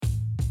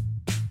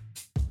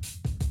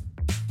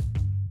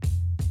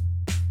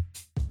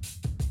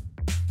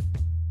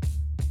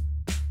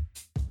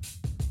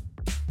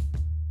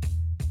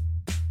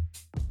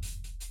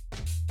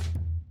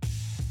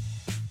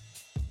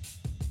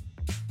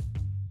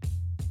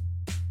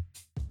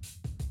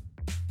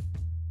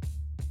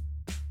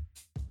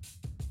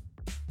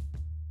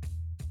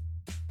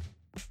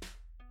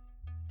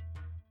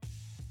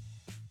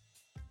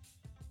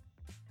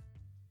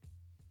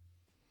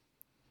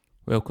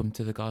Welcome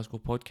to the Glasgow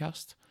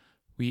podcast.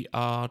 We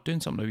are doing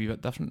something a wee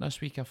bit different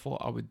this week. I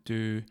thought I would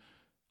do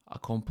a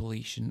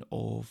compilation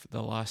of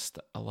the last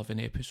 11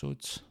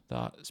 episodes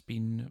that's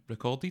been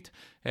recorded.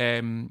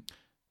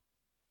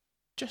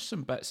 Just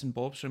some bits and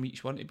bobs from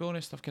each one, to be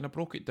honest. I've kind of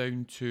broke it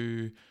down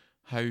to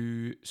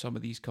how some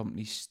of these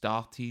companies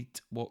started,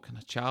 what kind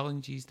of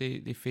challenges they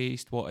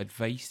faced, what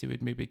advice they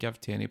would maybe give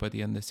to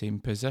anybody in the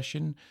same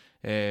position,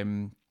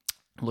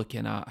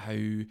 looking at how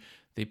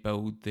they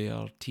build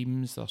their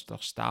teams, their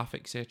staff,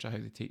 etc., how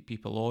they take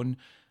people on.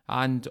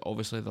 And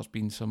obviously there's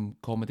been some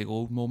comedy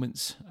gold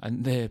moments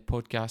in the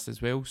podcast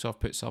as well, so I've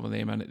put some of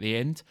them in at the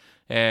end.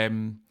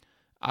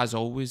 As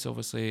always,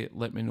 obviously,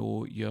 let me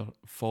know your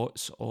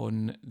thoughts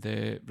on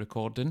the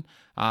recording.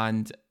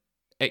 And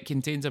it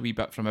contains a wee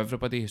bit from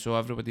everybody, so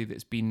everybody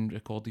that's been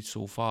recorded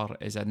so far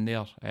is in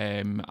there.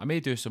 I may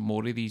do some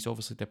more of these,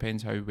 obviously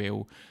depends how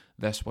well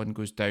this one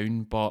goes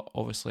down, but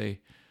obviously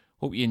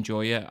hope you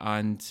enjoy it,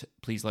 and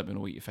please let me know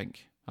what you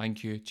think.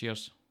 Thank you.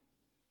 Cheers.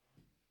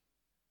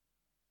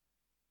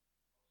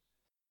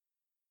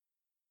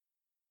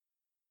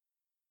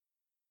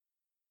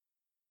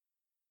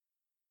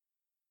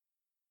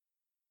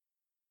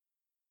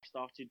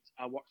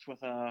 I worked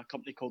with a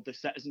company called the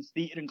Citizens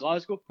Theatre in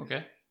Glasgow.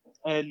 Okay.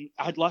 And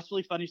I had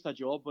literally finished a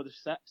job with the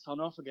Six. I'll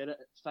never forget it.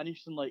 It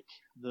finished in like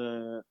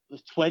the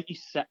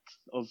 26th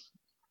of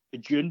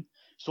June.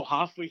 So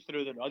halfway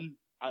through the run,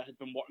 I had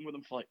been working with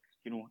them for like,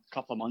 a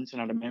couple of months,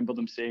 and I remember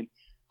them saying,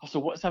 "So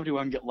what does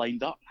everyone get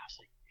lined up?" And I was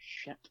like,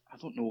 "Shit, I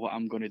don't know what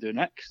I'm going to do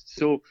next."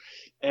 So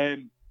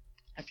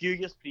a few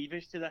years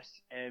previous to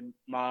this,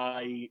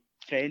 my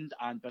friend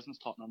and business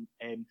partner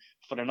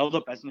for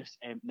another business,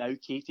 now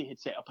Katie, had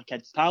set up a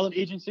kids talent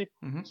agency.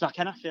 Mm-hmm. So I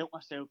kind of felt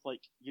myself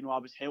like, I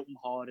was helping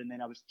her, and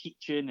then I was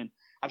teaching, and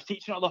I was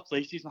teaching at other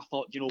places, and I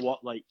thought, you know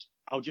what, like,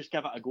 I'll just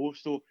give it a go.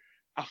 So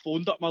I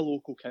phoned up my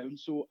local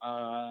council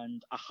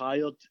and I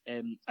hired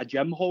a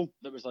gym hall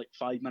that was like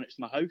 5 minutes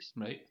from my house.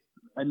 Right.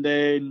 And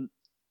then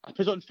I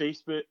put it on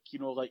Facebook,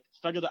 like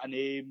figured out a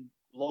name,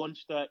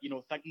 launched it,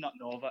 thinking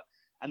nothing of it.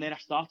 And then I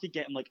started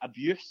getting like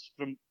abuse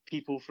from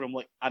people from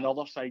like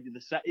another side of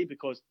the city,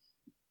 because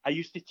I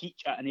used to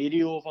teach at an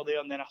area over there,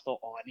 and then I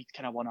thought, I need to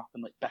kind of one up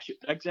in like Bishop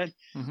Briggs.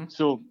 Mm-hmm.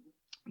 So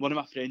one of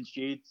my friends,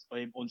 Jade,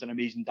 owns an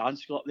amazing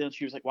dance school up there, and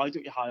she was like, "Why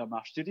don't you hire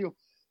my studio?"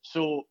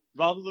 So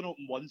rather than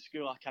open one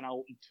school, I kind of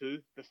opened two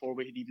before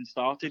we had even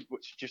started,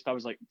 which just I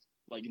was like,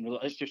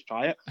 let's just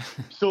try it.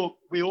 So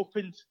we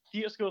opened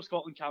Theatre School of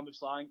Scotland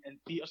Cambuslang and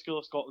Theatre School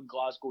of Scotland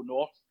Glasgow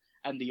North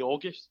in the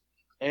August.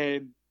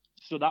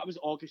 So that was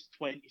August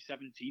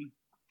 2017.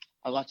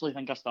 I literally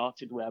think I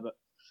started with about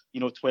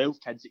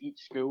 12 kids at each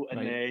school, and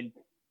then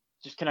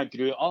just kind of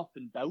grew it up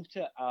and built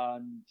it.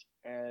 And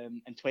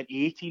in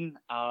 2018,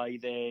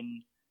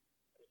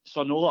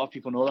 so I know a lot of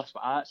people know this, but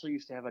I actually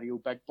used to have a real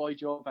big boy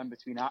job in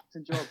between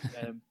acting jobs.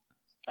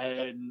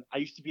 And I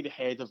used to be the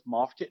head of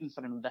marketing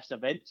for this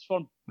events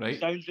firm. Right.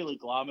 It sounds really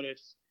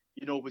glamorous,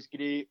 was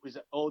great, was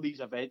all these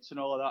events and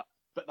all of that.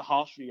 But the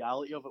harsh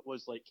reality of it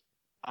was, like,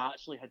 I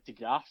actually had to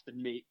graft and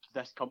make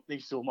this company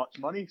so much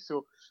money.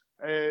 So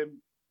I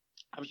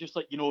was just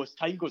like, as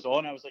time goes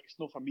on, I was like, it's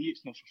not for me,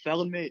 it's not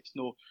fulfilling me, it's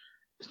no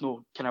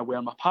kind of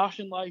where my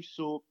passion lies.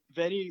 So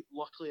very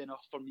luckily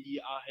enough for me,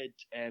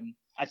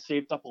 I'd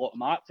saved up a lot of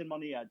my acting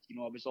money. I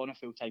was on a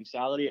full-time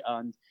salary,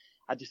 and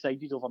I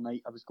decided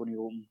overnight I was going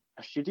to open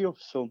a studio.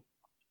 So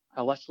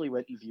I literally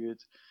went and viewed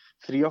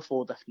 3 or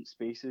 4 different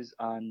spaces,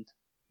 and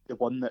the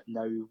one that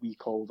now we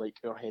call like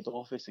our head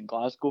office in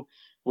Glasgow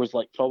was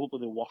like probably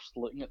the worst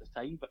looking at the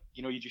time. But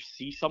you just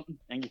see something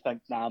and you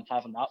think, nah, I'm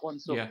having that one.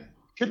 So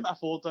couldn't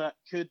afford it.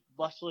 Could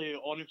literally,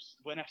 honest,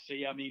 when I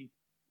say, I mean,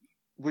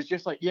 was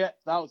just like, yeah,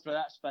 that's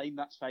fine.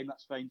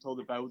 Told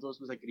the builders,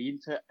 was agreeing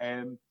to it.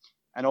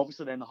 And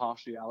obviously then the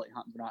harsh reality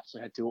happened when I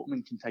actually had to open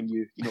and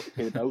continue, to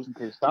pay the bills and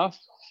pay the staff.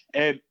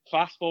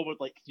 Fast forward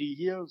like 3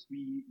 years,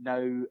 we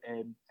now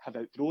have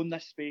outgrown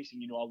this space,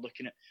 and, are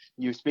looking at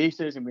new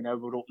spaces, and we're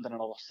opened in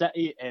another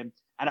city. And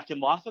I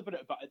can laugh about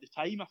it, but at the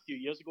time, a few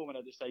years ago when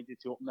I decided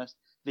to open this,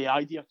 the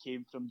idea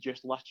came from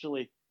just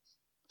literally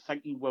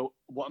thinking, well,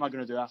 what am I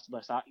going to do after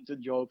this acting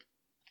job?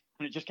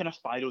 And it just kind of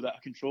spiraled out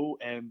of control.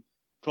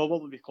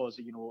 Probably because,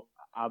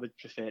 I would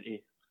prefer to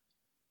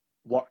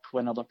work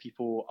when other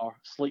people are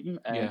sleeping,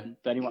 and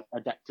very much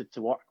addicted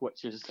to work,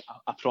 which is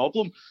a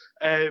problem.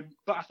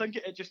 But I think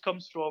it just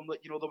comes from,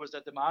 like, there was a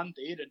demand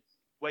there, and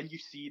when you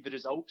see the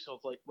results of,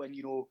 like, when,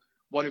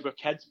 one of your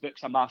kids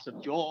books a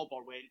massive job,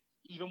 or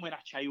when a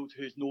child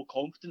who's no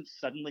confidence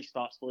suddenly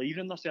starts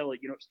believing in themselves, like,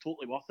 it's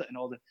totally worth it, and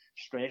all the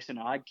stress and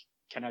ag,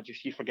 kind of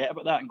just, you forget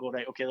about that and go,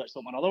 right, okay, let's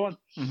open another one.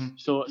 Mm-hmm.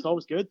 So it's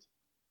always good.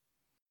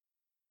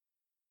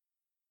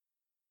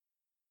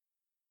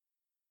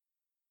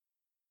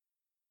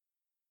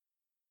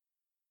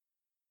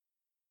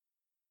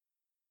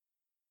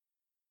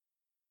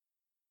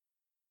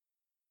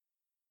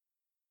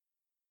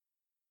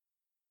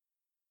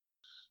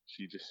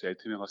 She just said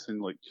to me,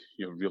 listen, like,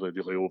 you're really,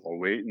 really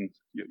overweight and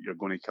you're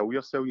going to kill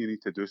yourself. You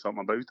need to do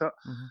something about it.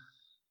 Mm-hmm.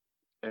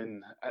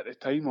 And at the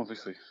time,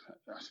 obviously,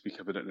 I speak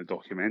about it in the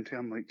documentary.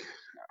 I'm like,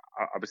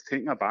 I was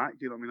taken aback.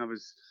 You know what I mean? I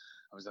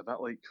was a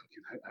bit like,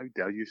 how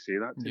dare you say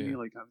that to me?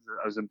 Like I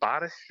was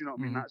embarrassed. You know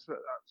what I mean? That's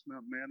me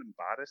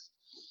embarrassed.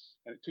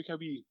 And it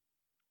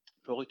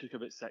probably took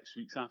about 6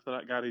 weeks after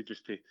that, Gary,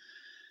 just to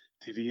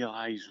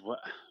realise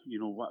what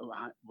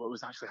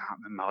was actually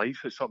happening in my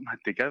life. That something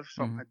had to give,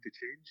 something had to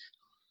change.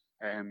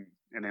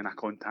 And then I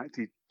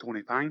contacted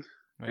Tony Pang,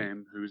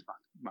 who was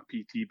my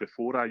PT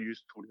before. I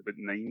used Tony about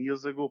 9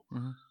 years ago.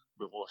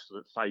 We lost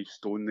about 5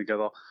 stone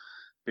together.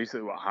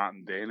 Basically, what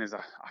happened then is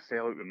I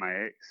fell out with my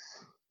ex,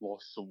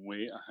 lost some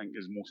weight, I think,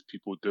 as most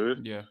people do.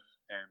 Yeah.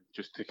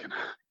 Just to kind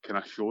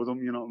of show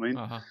them, you know what I mean?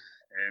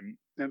 And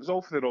it was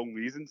all for the wrong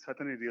reasons. I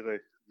didn't really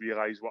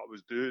realise what I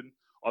was doing,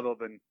 other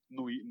than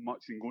not eating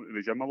much and going to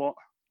the gym a lot.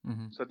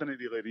 So I didn't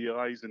really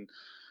realise, and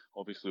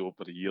obviously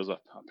over the years I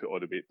put all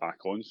the weight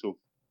back on, so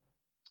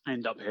I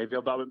ended up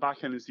heavier. But I went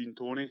back in and seen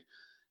Tony,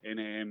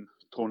 and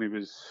Tony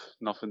was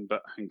nothing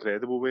but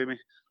incredible with me.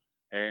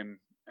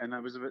 And I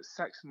was about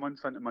 6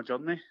 months into my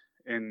journey,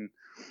 and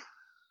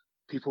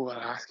people were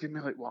asking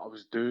me like what I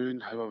was doing,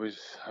 how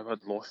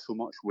I'd lost so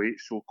much weight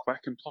so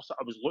quick, and plus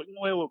I was looking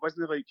well. It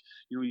wasn't like,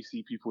 you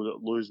see people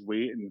that lose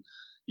weight and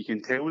you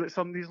can tell that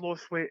somebody's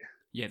lost weight.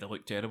 Yeah, they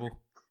look terrible.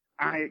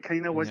 It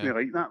kind of wasn't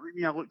like that with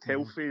me. I looked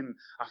healthy and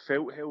I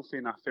felt healthy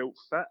and I felt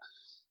fit.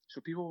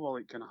 So people were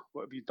like,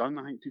 what have you done?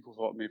 I think people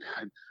thought maybe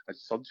I had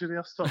surgery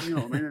or something, you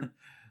know what I mean? And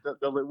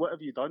they're like, what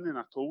have you done? And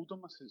I told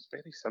them, I said, it's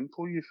very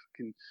simple. You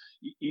can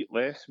eat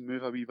less,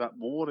 move a wee bit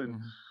more, and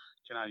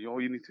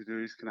all you need to do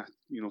is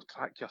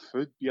track your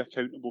food, be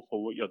accountable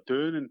for what you're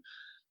doing. And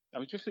I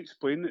was just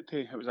explaining it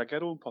to, it was a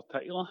girl in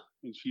particular,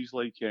 and she's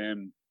like,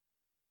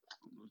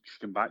 she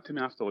came back to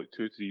me after like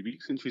 2-3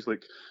 weeks, and she's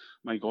like,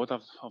 my God,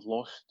 I've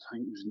lost, I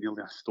think it was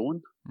nearly a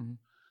stone.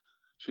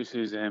 She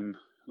says,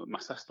 my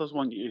sisters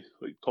want you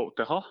to talk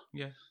to her.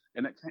 Yeah.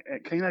 And it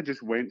kind of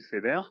just went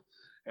through there.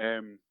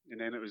 And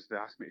then it was, they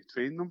asked me to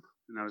train them.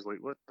 And I was like,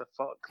 what the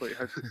fuck? Like,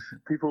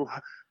 people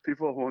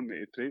want me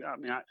to train. I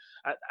mean,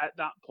 at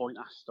that point,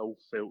 I still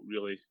felt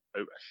really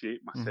out of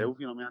shape myself.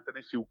 You know what I mean? I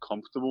didn't feel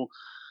comfortable,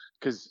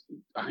 because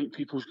I think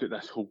people's got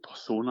this whole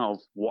persona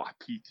of what a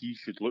PT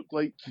should look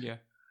like. Yeah.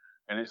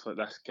 And it's like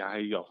this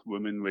guy or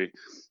woman with,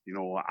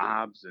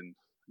 abs and,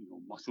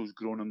 muscles,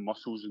 growing in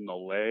muscles in their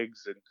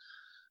legs. And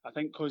I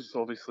think because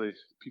obviously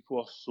people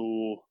are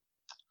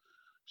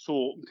so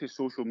open to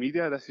social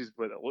media, this is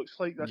what it looks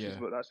like. That's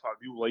what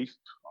real life,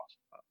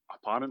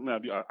 apparently,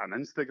 an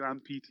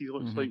Instagram PT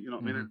looks like. You know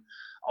what I mean? And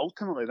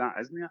ultimately, that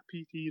isn't a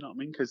PT. You know what I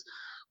mean? Because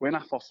when I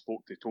first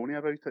spoke to Tony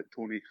about it, I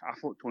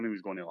thought Tony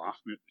was going to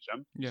laugh me at the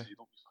gym. Yeah.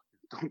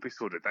 Don't be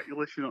so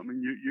ridiculous. You know what I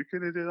mean? You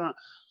couldn't do that.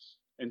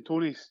 And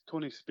Tony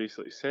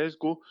basically says,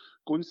 go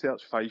and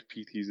search 5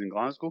 PTs in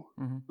Glasgow,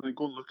 and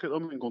go and look at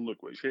them and go and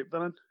look what shape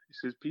they're in. He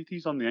says,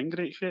 PTs are in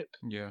great shape.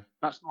 Yeah.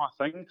 That's not a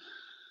thing.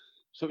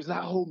 So it was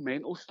that whole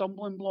mental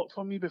stumbling block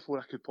for me before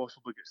I could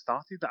possibly get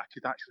started, that I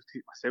could actually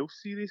take myself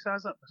serious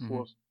as it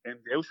before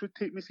anybody else would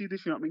take me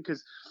serious, you know what I mean?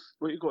 Because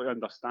what you've got to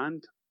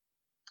understand,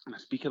 and I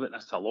speak about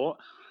this a lot,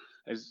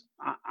 is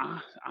I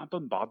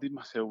bombarded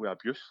myself with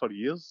abuse for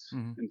years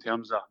in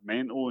terms of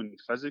mental and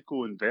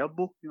physical and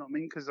verbal, you know what I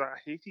mean? Because I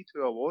hated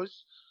who I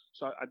was.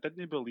 So I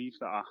didn't believe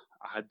that I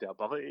had the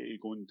ability to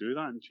go and do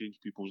that and change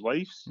people's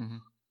lives.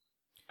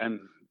 And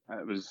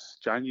it was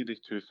January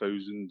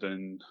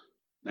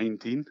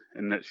 2019,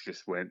 and it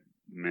just went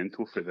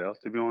mental for there,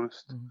 to be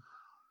honest.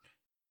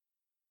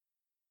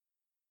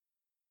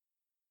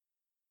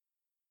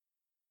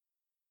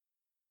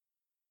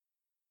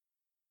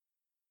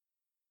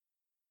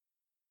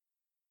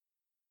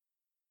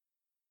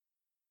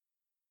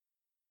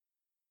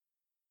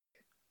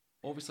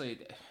 Obviously,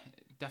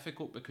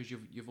 difficult because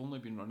you've only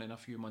been running a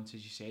few months,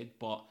 as you said,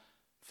 but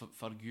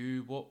for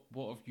you, what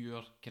have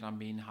your kind of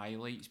main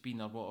highlights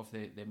been, or what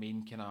have the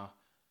main kind of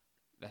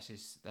this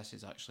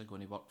is actually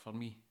going to work for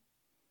me?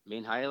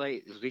 Main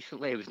highlight is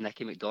recently it was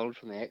Nicky McDonald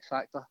from the X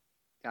Factor.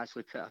 He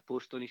actually put a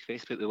post on his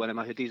Facebook with one of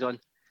my hoodies on.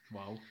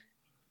 Wow.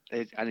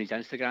 And his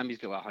Instagram, he's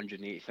got like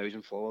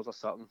 180,000 followers or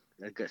something.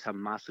 I got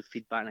some massive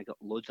feedback, and I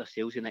got loads of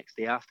sales the next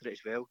day after it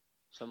as well.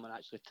 Someone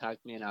actually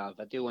tagged me in a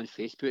video on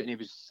Facebook, and he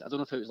was, I don't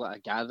know if it was like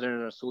a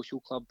gathering or a social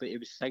club, but he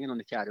was singing on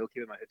the karaoke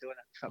with my hoodie on it.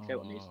 That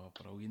felt amazing. Oh,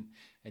 brilliant.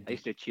 I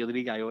used to cheer the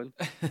wee guy on.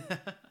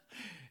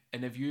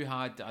 And have you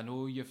had, I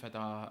know you've had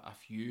a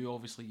few,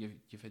 obviously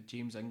you've had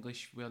James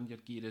English wearing your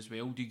gear as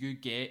well. Do you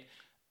get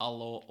a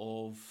lot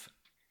of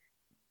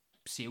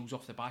sales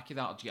off the back of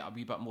that, or do you get a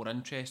wee bit more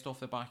interest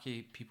off the back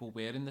of people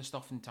wearing the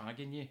stuff and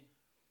tagging you?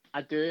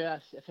 I do.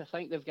 If I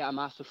think they've got a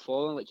massive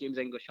following like James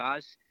English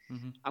has,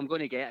 I'm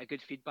going to get a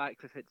good feedback.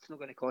 If it's not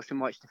going to cost me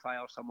much to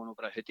fire someone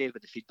over a hoodie,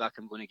 with the feedback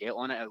I'm going to get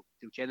on it, it'll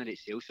generate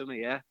sales for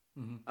me, yeah.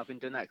 I've been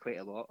doing that quite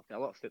a lot. I've got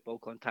a lot of football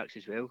contacts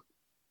as well.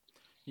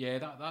 Yeah,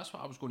 that's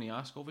what I was going to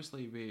ask.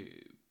 Obviously,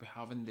 we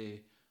having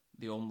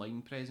the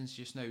online presence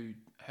just now,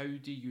 how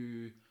do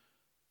you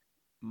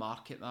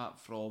market that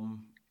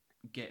from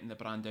getting the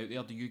brand out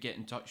there? Do you get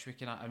in touch with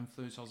kind of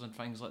influencers and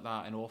things like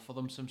that and offer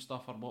them some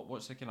stuff, or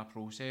what's the kind of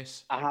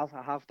process? I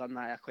have done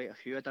that quite a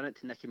few. I've done it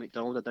to Nicky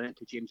McDonald, I've done it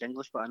to James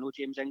English, but I know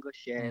James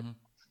English.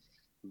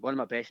 One of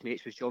my best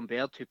mates was John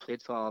Baird, who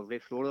played for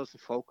Raith Rollers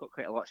and Falkirk,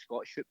 quite a lot of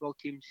Scottish football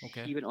teams.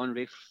 Okay. He went on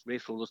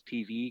Raith Rollers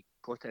TV,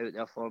 put it out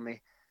there for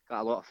me,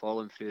 got a lot of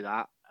following through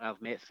that. And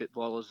I've met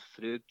footballers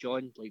through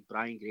John, like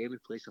Brian Graham, who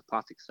plays for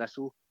Partick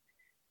Thistle.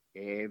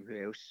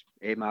 Who else?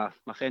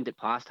 My friend at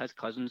past, his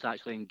cousin's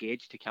actually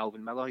engaged to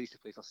Calvin Miller, who used to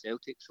play for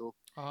Celtic, so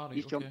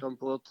he's jumped on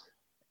board.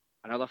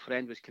 Another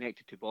friend was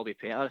connected to Bobby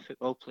Petter, a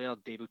football player,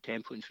 David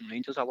Templeton from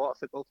Rangers, a lot of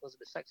football players,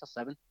 about 6 or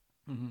 7.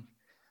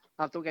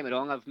 Don't get me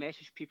wrong, I've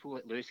messaged people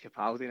like Lewis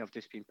Capaldi and I've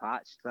just been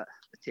patched, but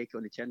I take it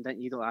on the chin, didn't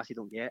you? Don't ask, you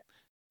don't get.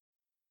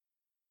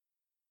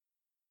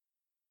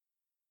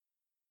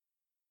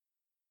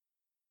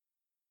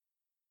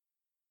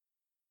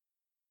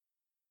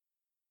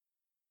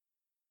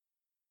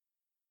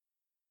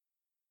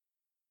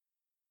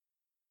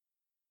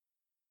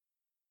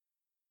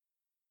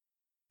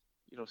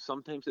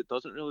 Sometimes it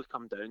doesn't really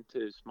come down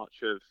to as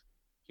much of,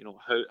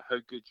 how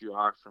good you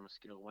are from a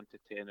scale of 1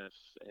 to 10 of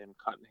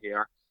cutting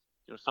hair.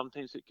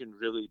 Sometimes it can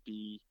really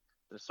be,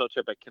 there's such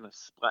a big kind of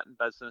split in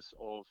business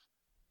of,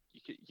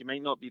 you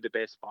might not be the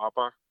best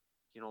barber,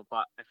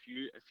 but if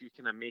you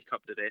kind of make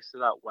up the rest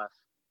of that with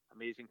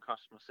amazing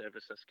customer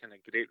service, this kind of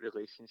great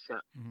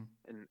relationship,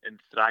 and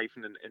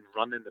thriving and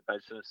running the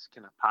business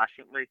kind of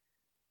passionately,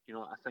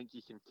 I think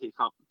you can take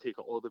it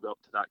all the way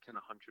up to that kind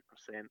of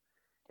 100%.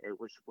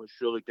 Which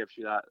really gives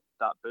you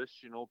that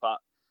boost, But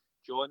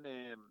John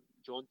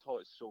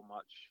taught us so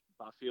much.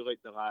 But I feel like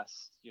the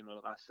last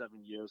 7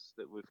 years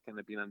that we've kind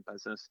of been in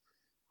business,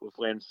 we've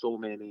learned so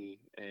many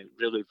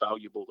really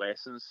valuable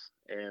lessons.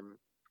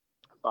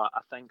 But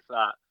I think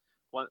that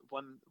one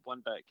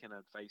bit of kind of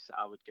advice that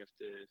I would give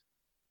to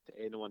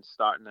anyone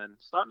starting in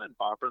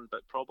barbering,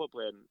 but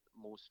probably in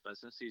most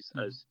businesses,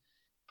 is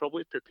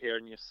probably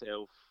preparing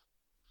yourself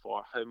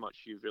for how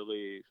much you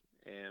really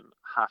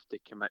have to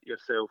commit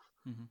yourself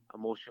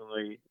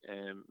emotionally,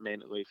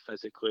 mentally,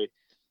 physically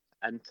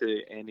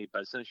into any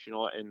business,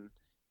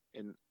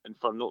 and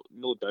for no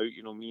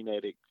doubt, me and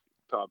Eric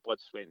put our blood,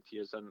 sweat and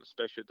tears in,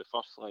 especially the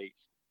first,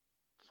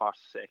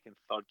 second,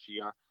 third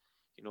year.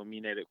 Me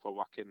and Eric were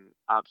working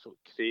absolute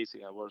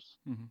crazy hours,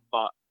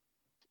 but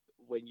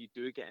when you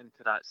do get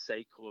into that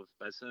cycle of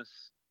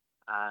business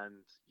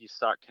and you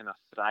start kind of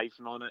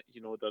thriving on it,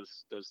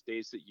 there's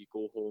days that you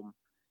go home,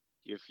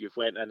 you've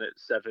went in at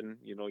 7,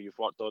 you've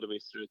worked all the way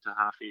through to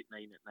 8:30,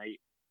 9 at night,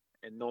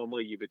 and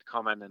normally you would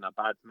come in a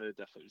bad mood.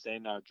 If it was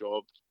any other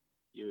job,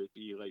 you would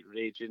be like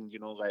raging,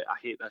 like, I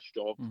hate this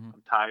job,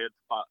 I'm tired.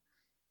 But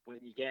when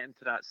you get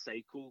into that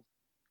cycle,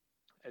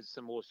 it's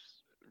the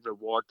most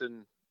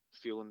rewarding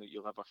feeling that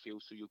you'll ever feel.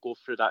 So you'll go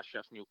through that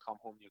shift and you'll come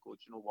home and you go, do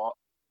you know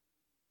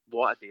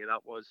what a day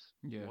that was?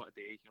 Yeah. What a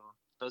day,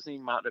 It doesn't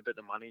even matter about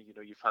the money,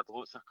 you've had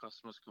lots of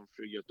customers come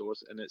through your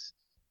doors, and it's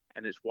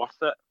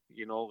worth it,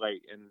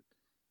 and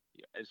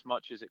as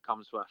much as it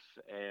comes with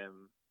a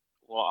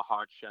lot of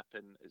hardship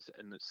and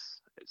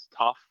it's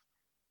tough,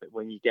 but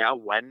when you get a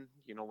win,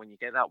 when you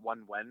get that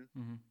one win,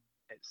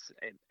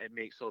 it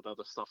makes all the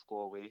other stuff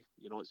go away.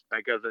 It's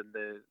bigger than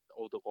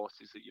all the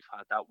losses that you've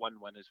had. That one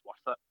win is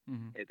worth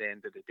it at the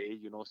end of the day,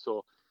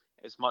 So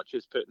as much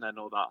as putting in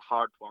all that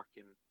hard work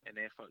and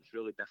effort is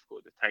really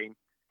difficult at the time,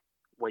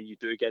 when you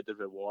do get the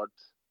reward,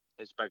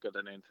 it's bigger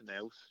than anything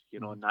else,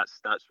 and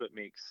that's what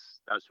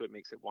makes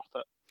it worth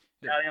it.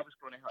 Yeah, I was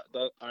going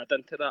to add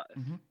into that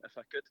if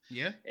I could.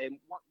 Yeah.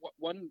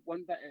 One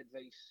bit of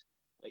advice,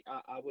 like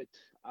I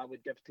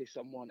would give to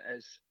someone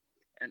is,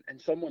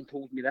 and someone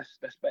told me this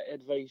bit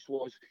of advice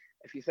was,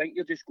 if you think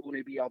you're just going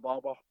to be a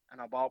barber in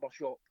a barber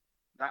shop,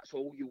 that's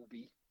all you'll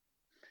be.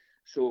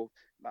 So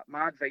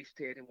my advice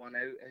to anyone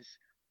out is,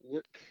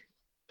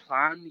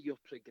 plan your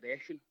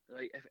progression.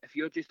 Right? If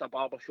you're just a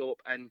barber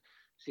shop in,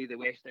 say, the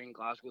West End,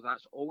 Glasgow,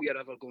 that's all you're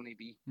ever going to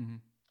be.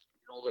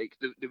 Like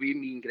the way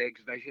me and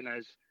Greg's vision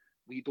is,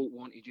 we don't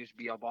want to just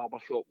be a barber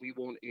shop. We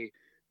want to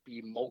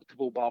be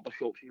multiple barber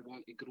shops. We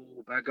want to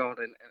grow bigger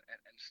and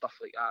stuff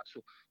like that.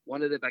 So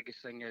one of the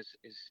biggest thing is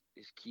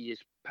key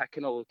is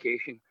picking a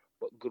location,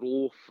 but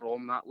grow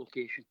from that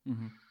location,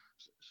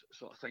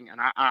 sort of thing. And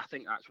I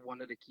think that's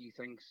one of the key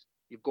things.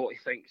 You've got to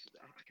think,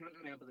 I can't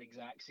remember the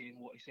exact saying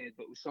what he said,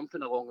 but it was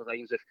something along the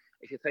lines of,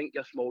 if you think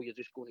you're small, you're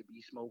just going to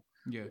be small.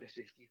 Yeah. Whereas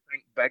if you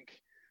think big,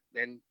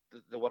 then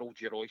the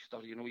world's your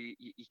oyster.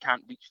 You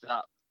can't reach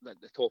that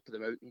at the top of the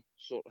mountain,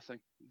 sort of thing.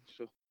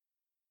 So.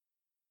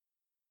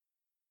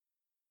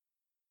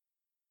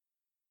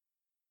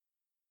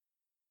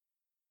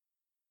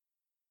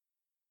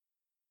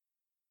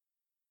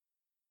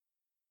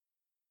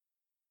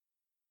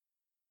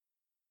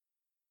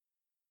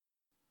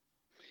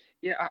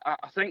 Yeah,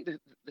 I think the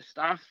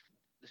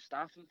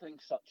staffing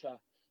thing's such a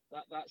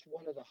that's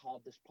one of the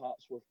hardest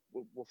parts we've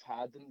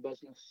had in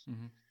business.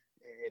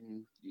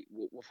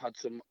 We've had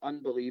some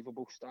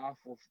unbelievable staff.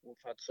 We've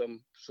had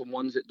some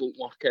ones that don't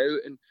work out,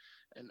 and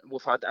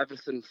we've had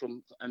everything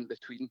from in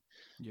between.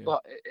 Yeah.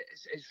 But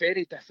it's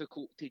very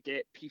difficult to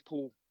get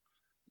people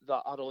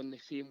that are on the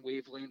same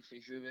wavelength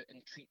as you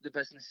and treat the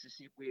business the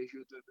same way as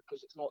you do,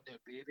 because it's not their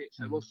baby,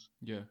 it's ours.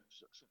 Yeah.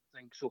 Sort of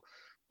thing. So,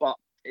 but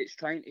it's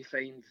trying to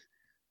find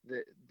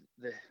the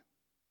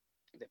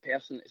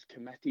person that's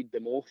committed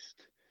the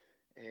most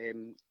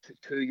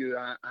to you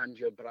and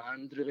your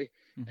brand, really,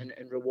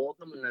 and reward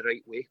them in the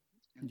right way,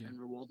 and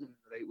reward them in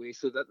the right way.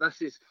 So that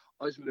this is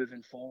us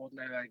moving forward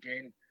now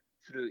again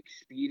through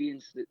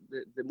experience.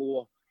 The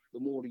more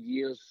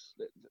years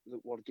that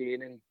we're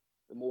gaining,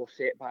 the more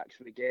setbacks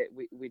we get.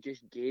 We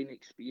just gain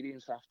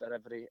experience after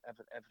every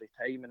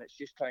time, and it's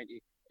just trying to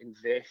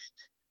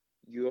invest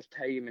your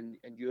time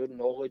and your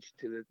knowledge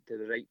to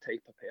the right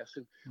type of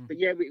person. But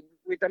yeah,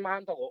 we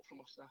demand a lot from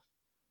our staff.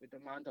 We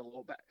demand a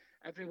lot, but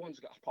everyone's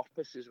got a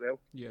purpose as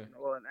well. Yeah. You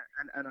know, and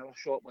in our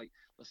shop, like,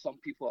 there's some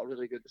people that are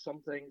really good at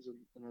some things,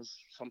 and there's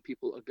some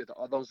people that are good at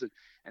others,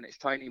 and it's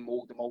trying to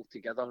mould them all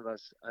together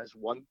as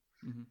one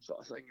sort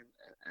of thing,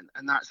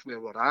 and that's where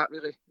we're at,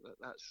 really.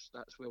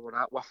 That's where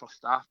we're at with our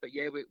staff. But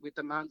yeah, we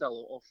demand a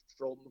lot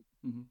from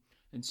them.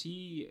 And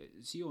see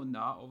on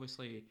that,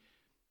 obviously,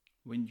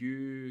 when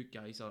you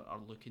guys are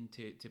looking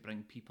to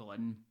bring people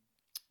in,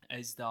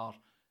 is there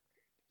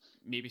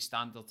maybe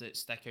standards that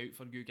stick out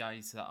for you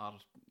guys that are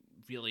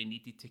really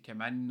needed to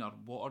come in, or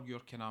what are your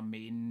kind of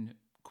main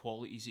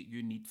qualities that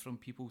you need from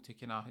people to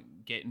kind of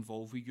get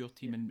involved with your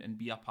team and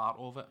be a part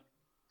of it?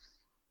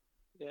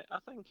 Yeah, I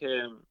think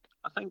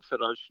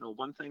for us, you know,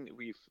 one thing that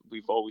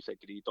we've always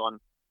agreed on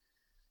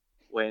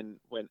when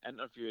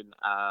interviewing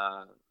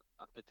a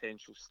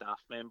potential staff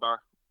member,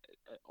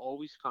 it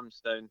always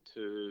comes down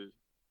to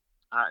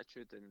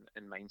attitude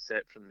and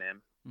mindset from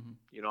them.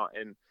 You know,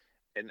 and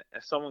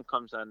if someone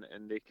comes in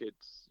and they could,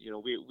 you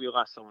know, we'll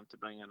ask someone to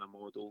bring in a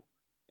model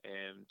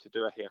to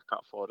do a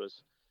haircut for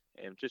us,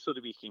 just so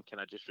that we can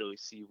kind of just really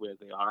see where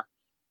they are,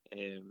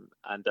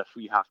 and if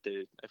we have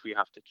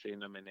to train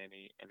them in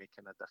any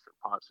kind of different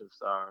parts of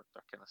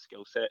their kind of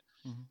skill set.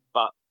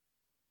 But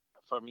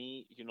for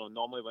me, you know,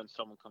 normally when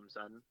someone comes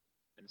in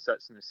and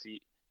sits in the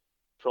seat,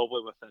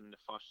 probably within the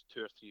first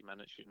 2 or 3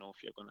 minutes, you know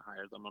if you're going to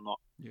hire them or not.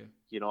 Yeah.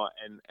 You know,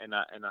 and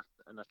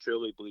I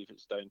truly believe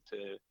it's down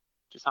to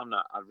just having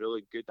a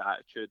really good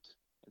attitude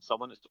and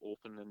someone that's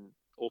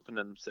opening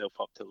themselves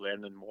up to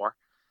learning more.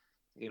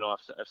 You know,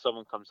 if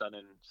someone comes in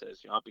and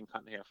says, you know, I've been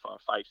cutting hair for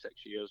 5-6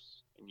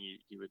 years, and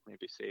you would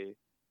maybe say,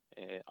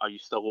 are you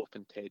still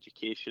open to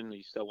education? Do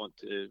you still want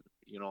to,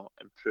 you know,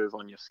 improve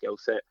on your skill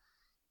set?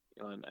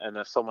 You know, and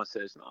if someone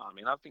says, no, I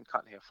mean, I've been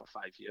cutting hair for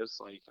 5 years,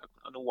 like,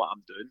 I know what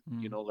I'm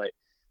doing, you know, like,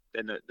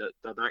 then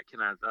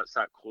that's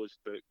that closed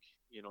book.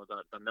 You know,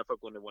 they're never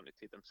going to want to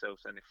take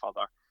themselves any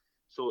further.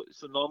 So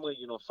normally,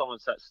 you know, if someone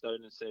sits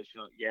down and says, you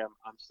know, yeah,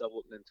 I'm still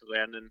looking into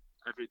learning.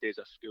 Every day's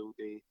a school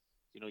day.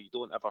 You know, you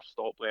don't ever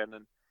stop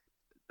learning.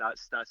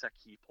 That's a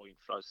key point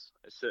for us.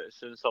 As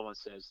soon as someone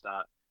says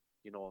that,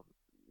 you know,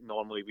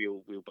 normally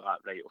we'll be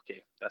like, right,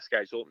 okay, this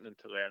guy's opening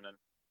to learning,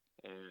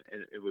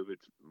 and we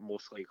would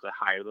most likely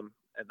hire them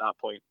at that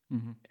point.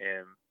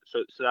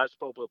 So that's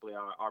probably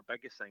our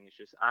biggest thing, is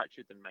just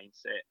attitude and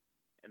mindset.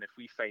 And if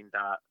we find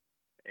that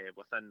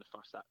within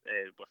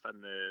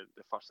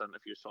the first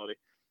interview,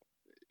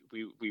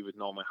 we would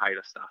normally hire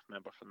a staff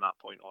member from that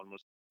point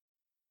onwards.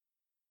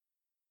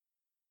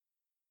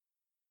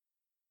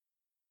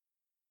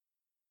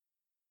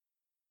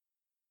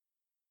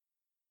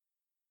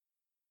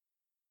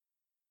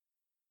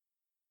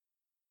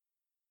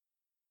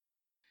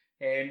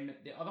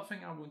 The other thing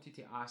I wanted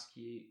to ask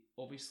you,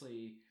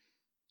 obviously,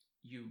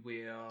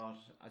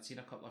 I'd seen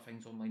a couple of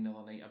things online the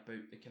other night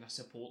about the kind of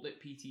support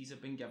that PTs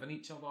have been giving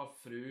each other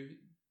through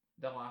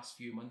the last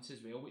few months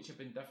as well, which have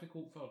been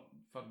difficult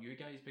for you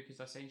guys, because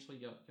essentially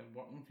you're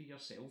working for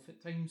yourself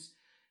at times.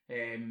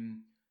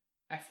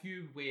 If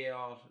you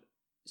were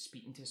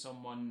speaking to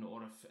someone,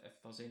 or if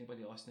there's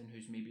anybody listening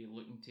who's maybe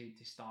looking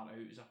to start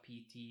out as a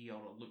PT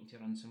or looking to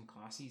run some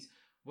classes,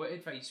 what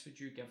advice would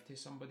you give to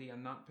somebody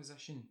in that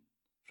position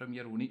from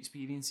your own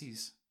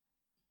experiences?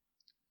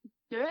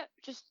 Do it.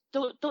 Just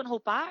don't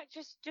hold back.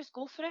 Just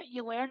go for it.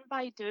 You learn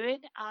by doing,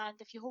 and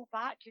if you hold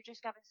back, you're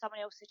just giving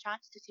someone else a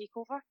chance to take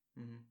over.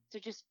 So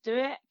just do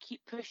it.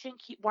 Keep pushing.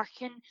 Keep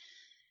working.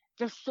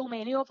 There's so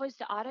many of us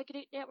that are a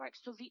great network,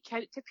 so reach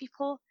out to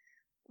people.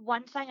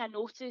 One thing I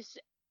notice is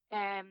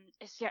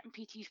certain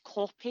PTs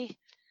copy,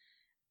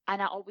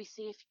 and I always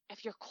say,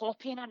 if you're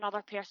copying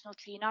another personal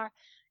trainer,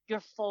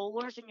 your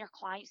followers and your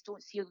clients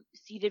don't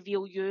see the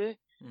real you.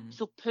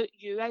 So put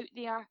you out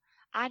there.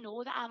 I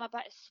know that I'm a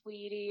bit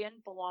sweary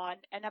and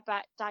blunt and a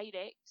bit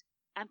direct,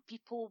 and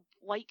people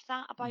like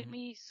that about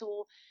me.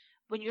 So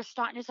when you're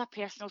starting as a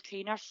personal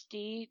trainer,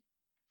 stay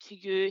to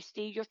you,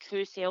 stay your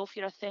true self,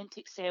 your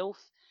authentic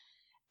self,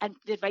 and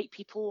the right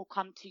people will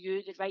come to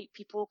you, the right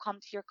people will come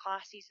to your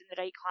classes, and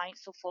the right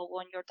clients will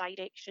follow in your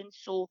direction.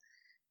 So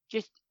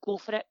just go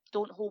for it.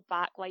 Don't hold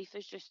back. Life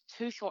is just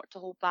too short to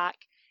hold back.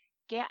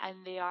 Get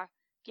in there,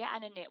 get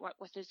in and network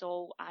with us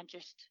all and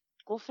just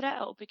go for it.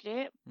 It'll be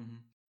great. Mm-hmm.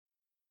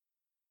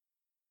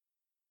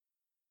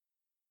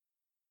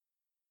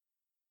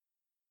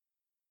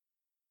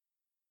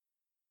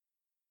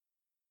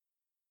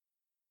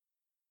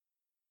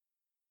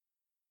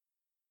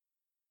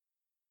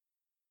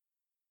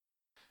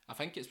 I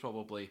think it's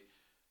probably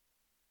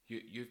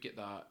you've got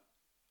that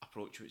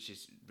approach which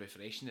is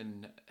refreshing,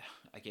 and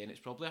again it's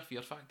probably a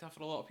fear factor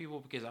for a lot of people,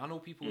 because I know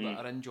people that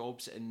are in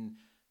jobs and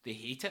they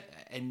hate it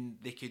and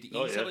they could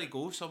easily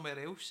go somewhere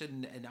else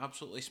and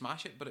absolutely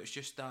smash it, but it's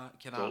just that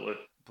kind of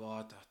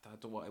but I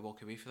don't want to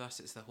walk away from this.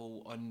 It's the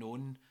whole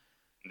unknown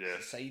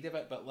side of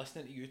it. But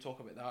listening to you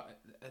talk about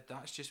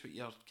that's just what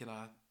you're kind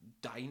of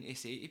dying to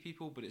say to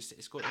people, but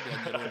it's got to be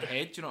in your own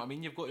head. Do you know what I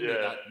mean? You've got to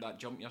make that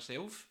jump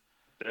yourself.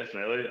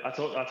 Definitely. I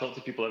talk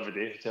to people every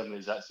day who tell me the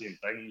exact same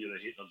thing.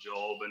 They hate their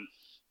job, and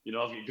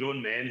I've got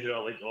grown men who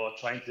are like,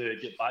 trying to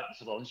get back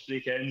for the lunch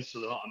break ends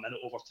so they're not a minute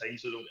over time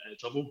so they don't get into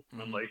trouble.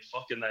 And I'm like,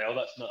 fucking hell,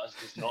 that's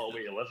just not a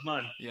way to live,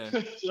 man. Yeah. Do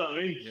you know what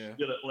I mean? Yeah.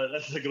 You're like,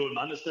 this is a grown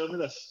man that's telling me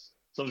this.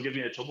 Someone's giving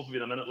you into trouble for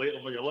being a minute late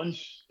over your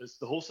lunch.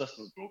 The whole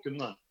system's broken,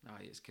 man.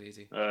 Aye, it's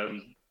crazy.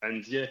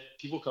 And yeah,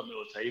 people come me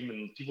all the time,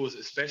 and people,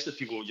 especially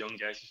people, young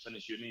guys who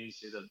finish uni and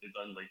say that they've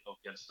done like,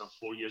 okay, I've just done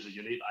 4 years of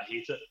uni, I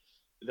hate it.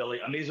 They're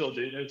like, I may as well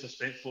do it now to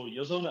spend 4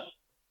 years on it.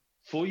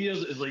 4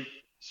 years is like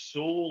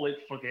so like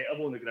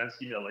forgettable in the grand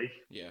scheme of your life.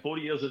 Yeah. 4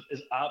 years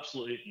is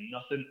absolutely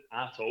nothing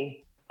at all.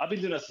 I've been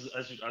doing this,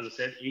 as I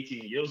said,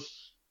 18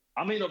 years.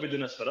 I might not be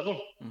doing this forever.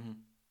 Mm-hmm.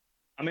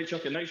 I might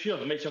chuck it next year.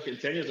 I might chuck it in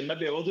 10 years, and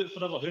maybe I will do it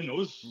forever. Who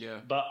knows?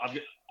 Yeah. But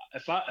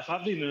if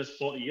I've been doing this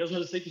 40 years and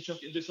I decide to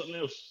chuck it and do something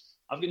else,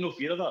 I've got no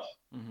fear of that.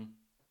 Mm-hmm.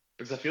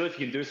 Because I feel if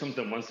you can do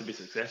something once to be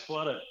successful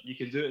at it, you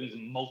can do it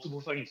in multiple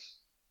things.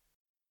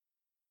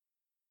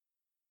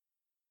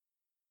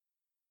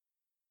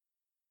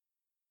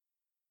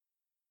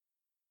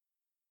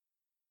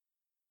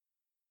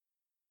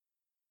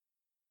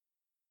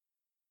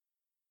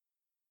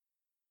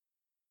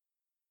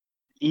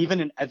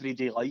 Even in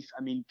everyday life,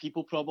 I mean,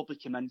 people probably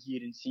come in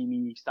here and see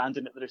me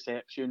standing at the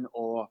reception,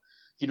 or,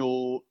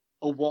 or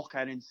walk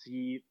in and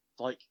see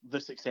like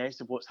the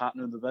success of what's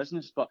happening in the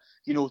business. But,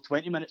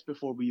 20 minutes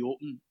before we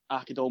open,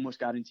 I could almost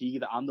guarantee you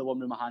that I'm the one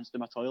with my hands to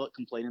my toilet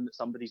complaining that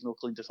somebody's not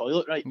cleaned the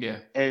toilet right. Yeah.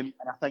 And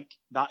I think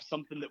that's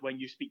something that when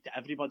you speak to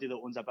everybody that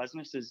owns a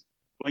business, is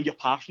when you're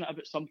passionate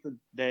about something,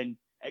 then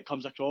it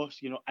comes across.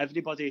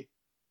 Everybody,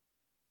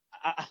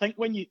 I think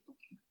when you,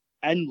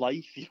 in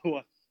life,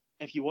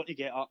 if you want to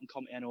get up and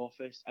come to an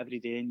office every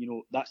day,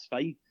 and that's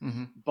fine.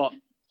 Mm-hmm. But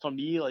for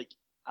me, like,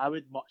 I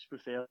would much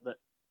prefer that.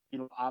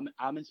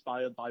 I'm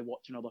inspired by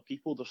watching other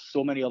people. There's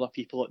so many other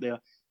people out there,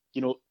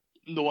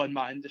 not in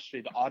my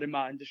industry, that are in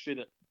my industry,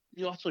 that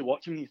you actually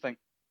watch them and you think,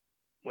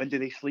 when do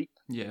they sleep?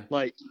 Yeah.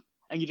 Like,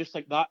 and you just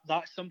think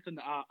that's something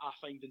that I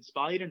find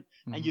inspiring.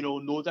 Mm-hmm.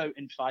 And no doubt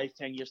in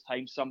 5-10 years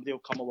time, somebody will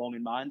come along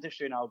in my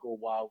industry and I'll go,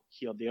 wow,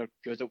 here they're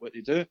good at what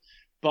they do.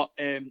 But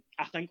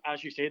I think,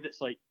 as you said,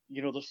 it's like,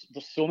 there's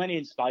so many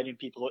inspiring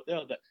people out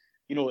there that,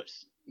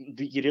 it's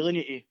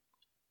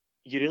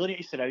you really need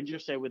to surround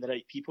yourself with the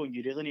right people, and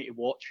you really need to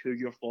watch who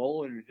you're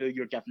following and who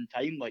you're giving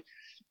time. Like,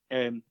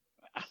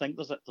 I think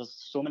there's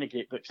so many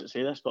great books that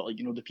say this, but like,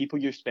 the people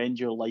you spend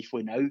your life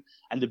with now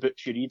and the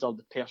books you read are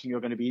the person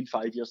you're going to be in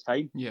 5 years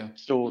time. Yeah.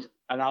 So,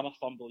 and I'm a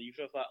firm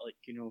believer of that. Like,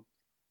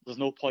 there's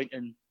no point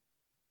in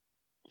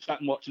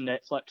sitting watching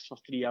Netflix for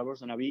 3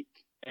 hours in a week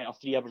or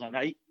 3 hours a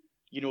night.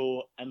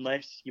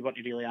 Unless you want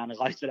to really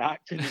analyse their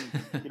acting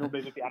and,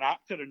 maybe be an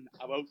actor. And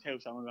I will tell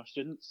some of our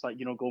students, like,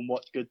 go and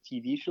watch good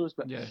TV shows.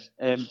 But yeah.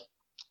 I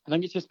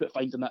think it's just about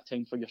finding that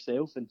time for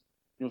yourself and,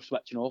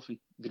 switching off and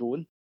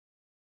growing.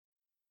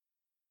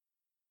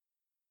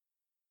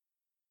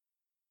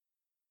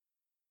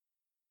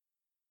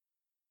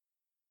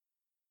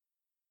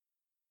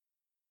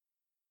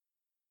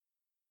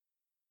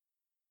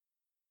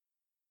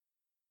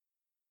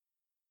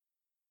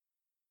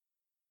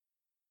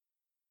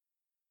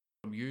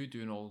 From you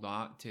doing all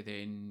that to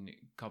then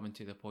coming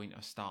to the point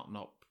of starting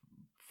up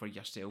for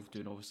yourself,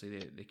 doing obviously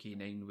the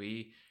K9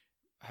 way,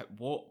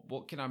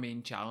 what kind of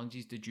main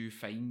challenges did you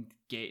find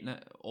getting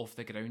it off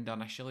the ground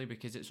initially?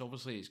 Because it's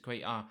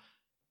quite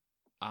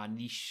a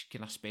niche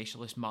kind of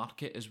specialist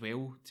market as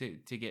well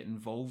to get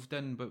involved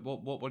in. But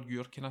what were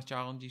your kind of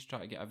challenges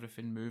trying to get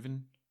everything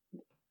moving?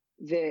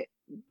 The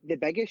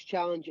biggest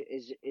challenge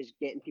is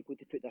getting people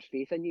to put their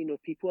faith in.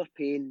 People are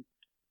paying.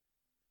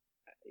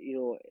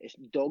 It's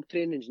dog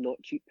training is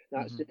not cheap.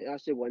 That's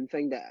the one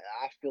thing that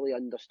I fully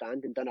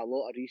understand and done a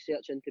lot of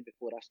research into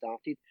before I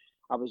started.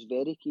 I was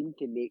very keen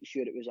to make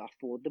sure it was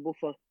affordable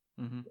for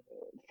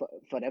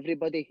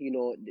everybody.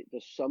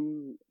 There's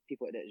some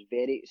people that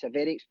it's a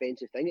very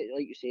expensive thing.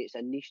 Like you say, it's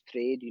a niche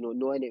trade.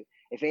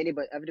 If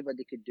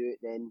everybody could do it,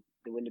 then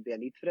there wouldn't be a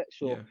need for it.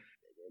 So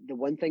the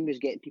one thing was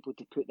getting people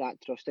to put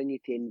that trust in you,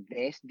 to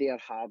invest their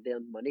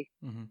hard-earned money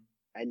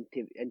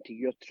into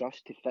your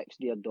trust to fix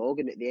their dog.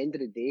 And at the end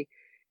of the day,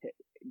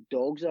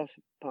 dogs are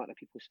part of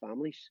people's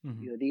families.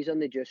 These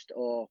aren't just,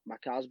 my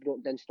car's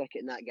broke down, stick it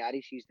in that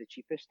garage, he's the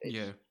cheapest.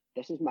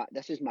 this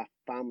is my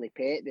family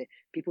pet.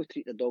 People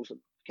treat their dogs like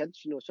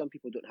kids. You know, some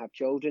people don't have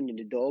children, and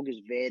the dog is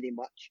very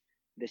much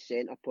the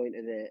centre point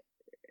of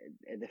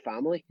the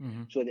family.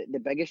 Mm-hmm. So the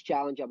biggest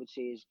challenge, I would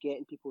say, is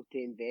getting people to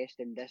invest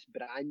in this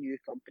brand new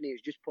company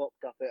who's just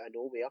popped up out of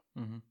nowhere,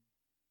 mm-hmm.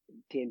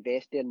 to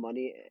invest their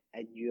money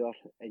in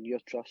their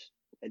trust,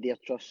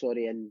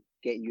 and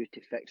getting you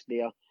to fix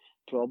their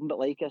problem. But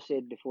like I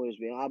said before as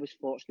well, I was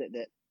fortunate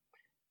that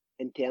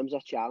in terms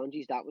of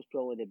challenges, that was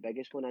probably the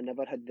biggest one. I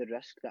never had the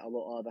risk that a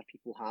lot of other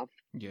people have.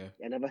 Yeah.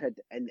 I never had,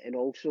 and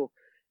also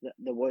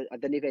I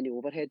didn't have any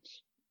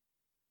overheads.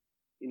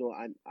 You know,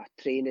 I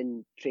trained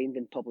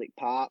in public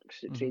parks,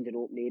 Mm-hmm. trained in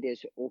open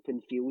areas,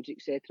 open fields,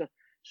 etc.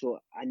 So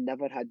I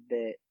never had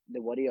the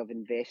worry of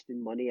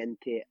investing money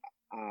into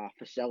a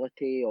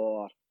facility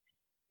or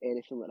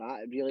anything like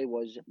that. It really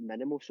was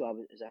minimal. So I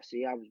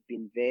was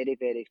being very,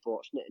 very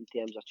fortunate in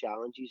terms of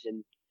challenges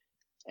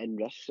and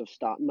risks of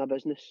starting my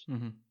business.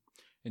 Mm-hmm.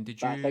 And did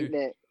But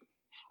you?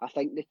 I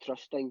think the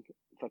trusting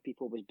for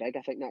people was big.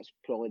 I think that's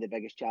probably the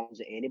biggest challenge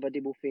that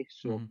anybody will face.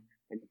 So Mm-hmm.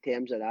 in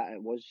terms of that,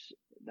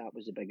 that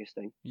was the biggest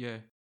thing. Yeah.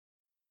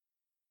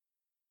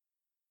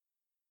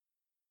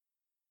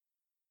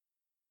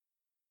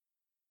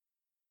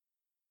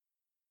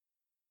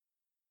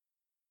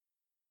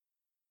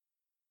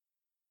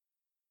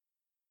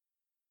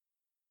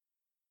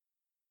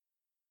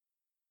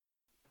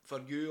 For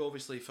you,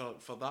 obviously,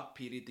 for that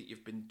period that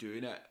you've been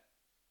doing it,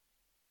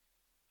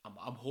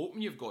 I'm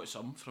hoping you've got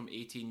some from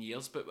 18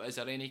 years, but is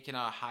there any kind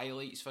of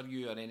highlights for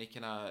you, or any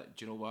kind of,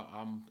 do you know what,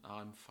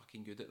 I'm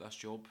fucking good at this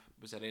job?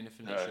 Was there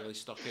anything that's really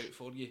stuck out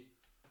for you?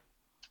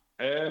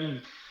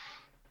 I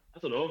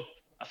don't know.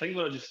 I think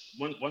we're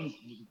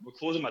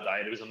closing my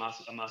diary was a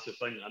massive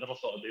thing. I never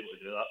thought I'd be able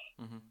to do that.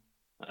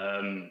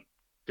 Mm-hmm.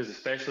 Because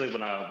especially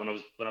when I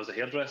was a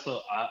hairdresser,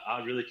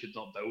 I really could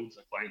not build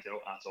a clientele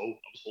at all.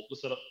 I was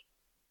hopeless at it,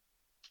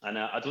 and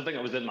I don't think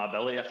it was in my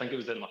ability. I think it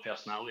was in my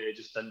personality. It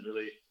just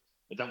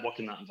didn't work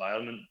in that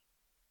environment.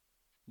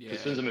 Yeah. As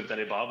soon as I moved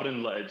into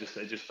barbering, like, it just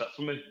fit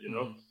for me, you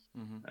know.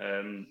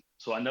 Mm-hmm.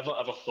 So I never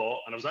ever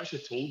thought, and I was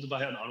actually told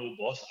by an old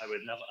boss, I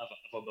would never ever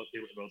be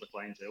able to build a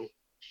clientele,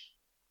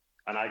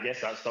 and I guess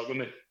that stuck with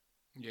me.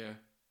 Yeah.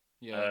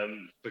 Yeah.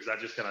 Because that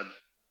just kind of,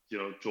 you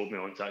know, drove me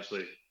on to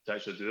actually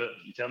do it.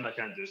 You tell me I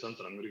can't do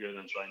something, I'm going to go in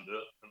and try and do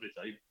it every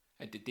time.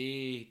 And did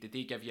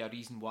they give you a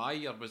reason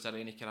why, or was there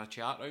any kind of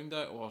chat around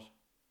it, or?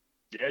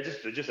 Yeah, they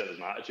just said it was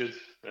my attitude.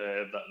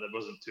 That there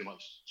wasn't too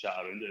much chat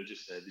around it.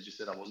 They just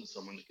said I wasn't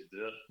someone that could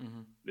do it.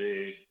 Mm-hmm.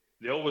 They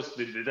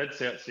did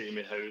say to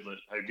me how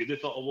good they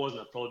thought I was,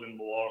 and I'd probably been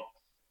more,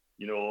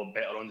 you know,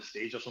 better on the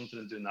stage or something,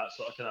 and doing that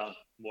sort of kind of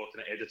more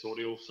kind of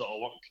editorial sort of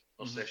work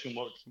or Mm-hmm. session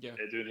work. Yeah.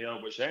 Doing here,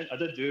 which I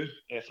did do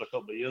for a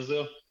couple of years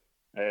there.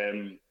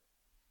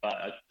 But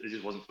it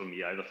just wasn't for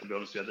me either, to be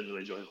honest with you. I didn't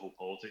really enjoy the whole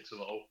politics of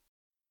it all.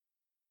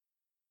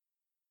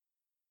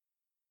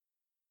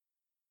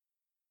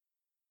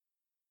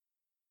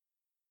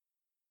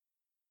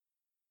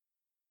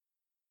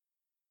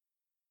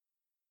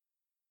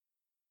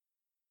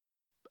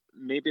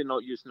 Maybe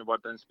not using the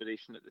word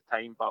inspiration at the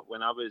time, but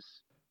when I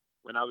was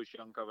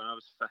younger, when I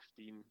was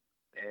 15,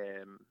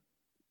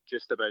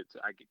 just about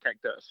I get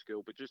kicked out of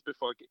school, but just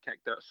before I get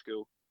kicked out of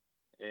school,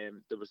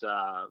 there was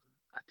a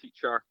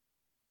teacher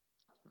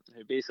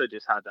who basically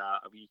just had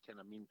a wee kind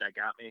of mean dig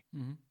at me,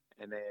 Mm-hmm.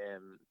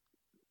 and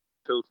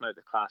pulled me out of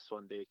the class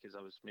one day because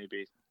I was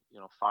maybe, you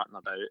know, farting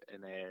about,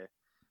 and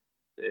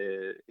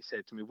he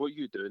said to me, "What are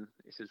you doing?"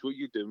 He says, "What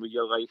are you doing with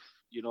your life?"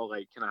 You know,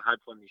 like, kind of had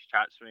one of these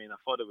chats with me, and I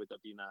thought it would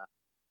have been a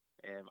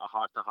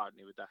heart to heart, and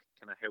he would have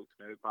kind of helped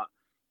me out. But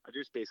I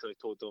just basically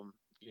told him,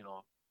 you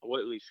know, I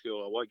want to leave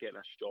school, I want to get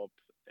this job,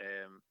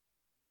 I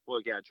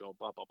want to get a job,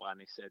 blah blah blah.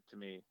 And he said to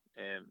me,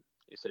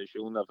 he says,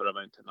 "You'll never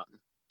amount to nothing."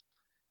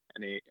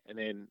 And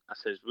then I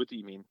says, "What do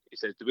you mean?" He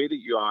says, "The way that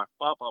you are,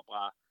 blah blah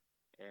blah,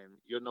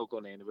 you're not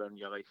going anywhere in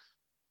your life."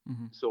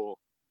 Mm-hmm. So,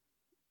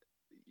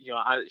 you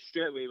know,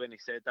 straight away when he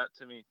said that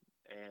to me,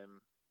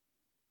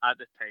 at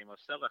the time I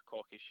was still a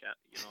cocky shit,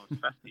 you know,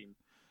 I was 15.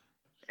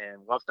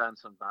 And loved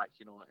answering back,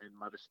 you know, and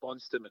my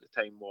response to him at the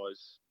time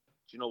was,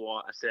 "Do you know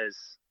what?" I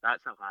says,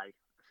 "That's a lie."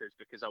 I says,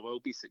 "Because I will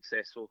be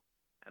successful."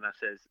 And I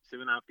says, "See,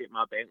 when I've got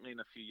my Bentley in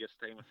a few years'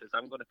 time," I says,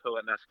 "I'm going to pull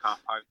in this car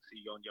park, see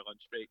you on your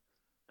lunch break,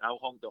 and I'll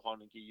honk the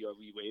horn and give you a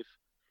wee wave."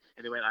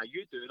 And he went,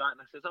 "You do that?"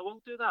 And I says, "I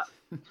won't do that."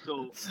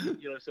 So,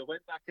 you know, so I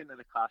went back into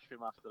the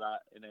classroom after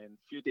that, and then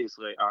a few days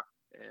later,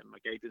 my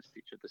guidance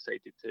teacher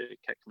decided to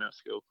kick me out of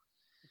school.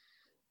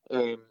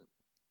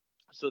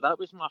 So that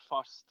was my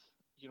first,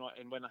 you know,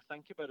 and when I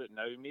think about it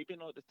now, maybe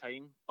not at the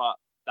time, but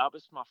that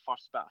was my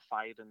first bit of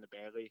fire in the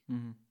belly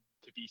Mm-hmm.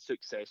 to be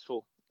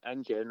successful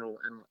in general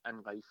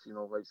in life, you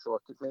know, like, so I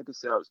could maybe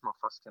say that was my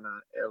first kind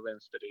of early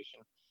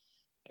inspiration.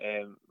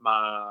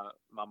 My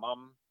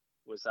mum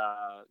was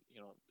a,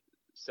 you know,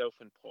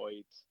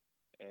 self-employed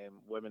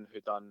woman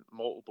who done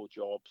multiple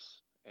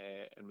jobs,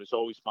 and was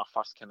always my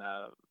first kind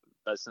of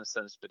business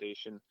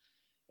inspiration.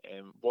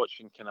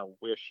 Watching kind of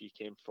where she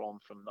came from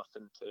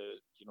nothing to,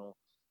 you know,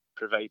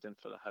 providing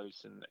for the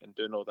house and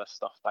doing all this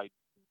stuff by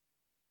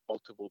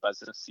multiple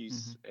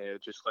businesses,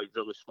 just like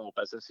really small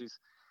businesses.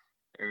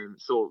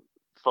 So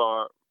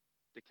for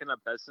the kind of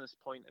business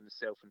point and the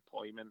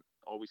self-employment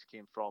always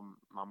came from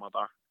my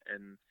mother,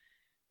 and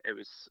it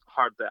was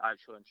her that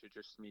actually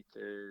introduced me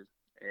to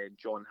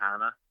John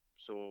Hannah.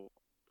 So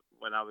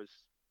when I was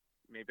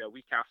maybe a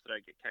week after I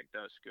get kicked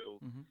out of school,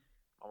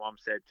 my mum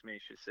said to me,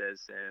 she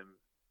says,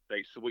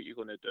 right, so what are you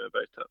going to do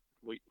about it?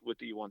 What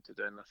do you want to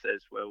do? And I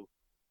says, well,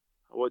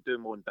 I want to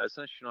do my own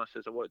business. I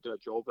says, I want to do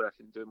a job where I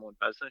can do my own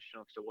business,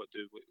 because I want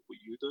to do what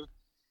you do.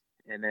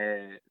 And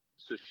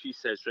so she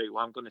says, right,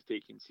 well, I'm going to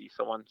take you and see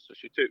someone. So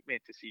she took me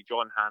to see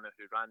John Hannah,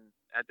 who ran,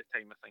 at the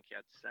time, I think he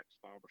had 6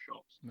 barber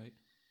shops. Right.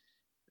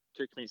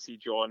 Took me to see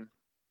John,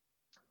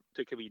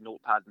 took a wee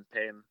notepad and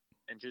pen,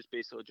 and just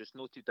basically just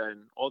noted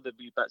down all the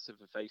wee bits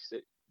of advice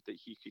that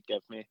he could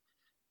give me.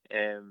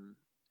 And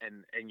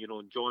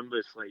John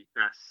was like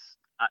this,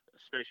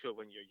 especially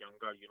when you're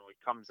younger, he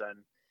comes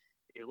in,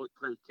 he looked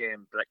like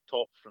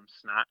Bricktop from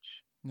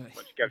Snatch,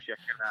 which gives you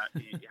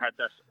he had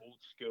this old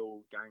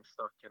school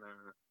gangster kind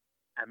of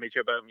image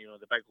about him,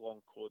 the big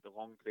long coat, the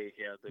long grey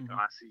hair, the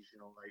glasses,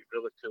 like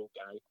really cool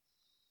guy.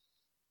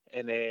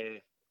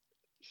 And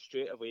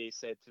straight away he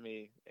said to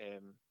me,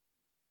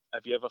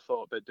 have you ever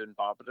thought about doing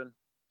barbering?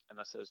 And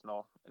I says,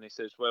 no. And he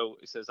says,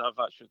 I've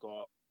actually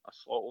got a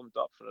slot opened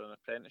up for an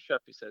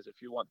apprenticeship. He says,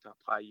 if you want to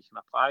apply, you can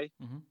apply.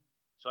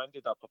 So I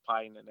ended up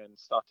applying and then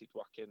started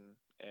working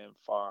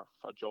for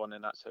John,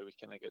 and that's how we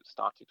kind of got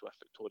started with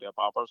Victoria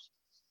Barbers.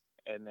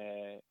 And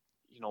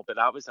but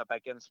that was a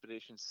big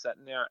inspiration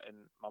sitting there. And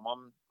my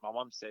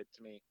mum said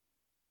to me,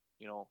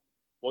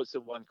 what's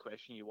the one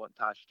question you want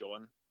to ask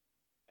John?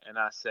 And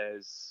I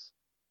says,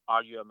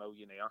 are you a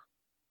millionaire?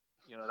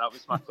 That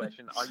was my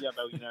question. Are you a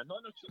millionaire? No,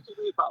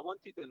 truthfully, but I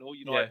wanted to know.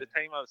 At the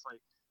time I was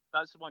like,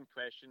 that's the one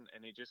question.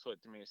 And he just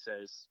looked at me and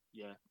says,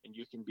 yeah, and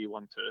you can be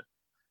one too.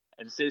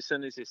 And so as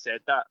soon as he said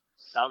that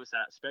was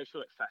it,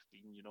 especially at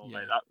 15,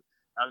 like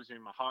that was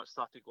when my heart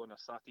started going, I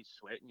started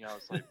sweating, I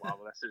was like, wow,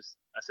 this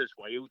is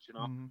wild,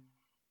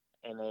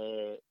 And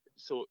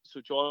so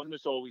John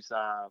was always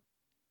a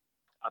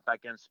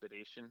big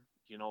inspiration,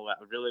 like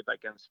a really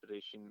big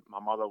inspiration. My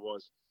mother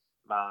was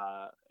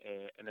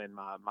and then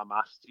my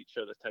maths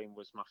teacher at the time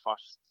was my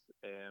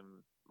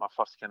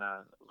first kind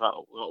of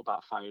little bit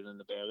of fire in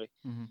the belly.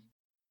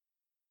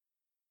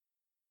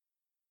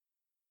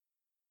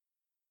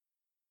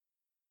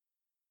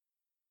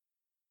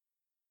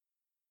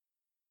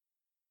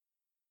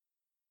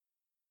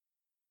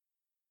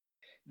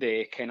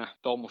 The kind of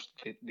almost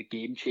the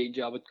game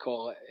changer, I would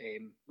call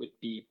it, would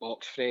be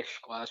Box Fresh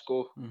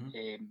Glasgow.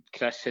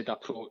 Chris had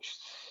approached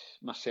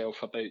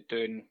myself about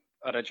doing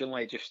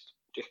originally just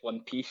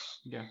one piece.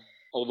 Yeah.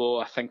 Although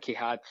I think he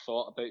had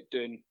thought about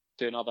doing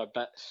other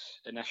bits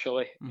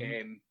initially,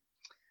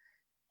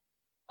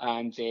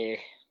 and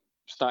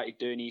started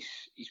doing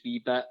his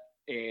wee bit.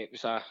 It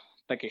was a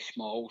Biggie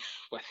Smalls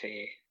with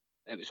it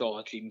was all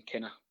a dream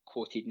kind of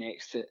quoted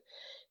next to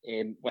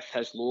it, with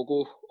his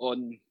logo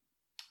on.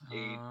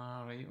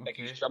 Right, okay.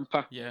 Biggie's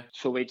jumper. Yeah.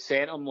 So we'd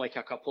sent him like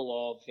a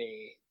couple of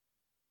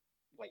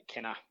like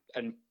kind of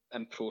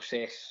in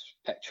process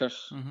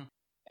pictures,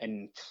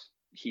 and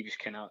he was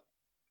kind of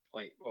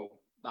like, well,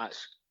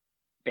 that's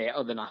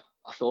better than I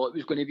thought it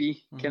was going to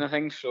be, kind of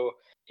thing. So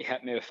he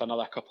hit me with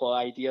another couple of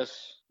ideas,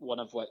 one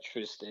of which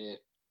was the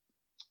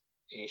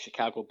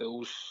Chicago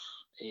Bulls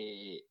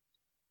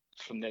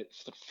from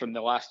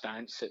the Last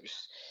Dance. It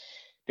was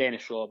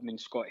Dennis Rodman,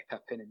 Scottie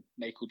Pippen and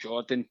Michael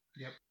Jordan.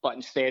 Yep. But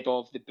instead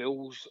of the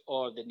Bulls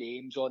or the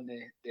names on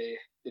the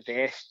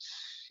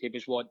vests, he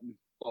was wanting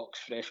Box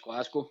Fresh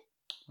Glasgow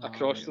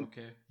across them.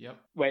 Okay. Yep.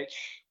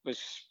 Which was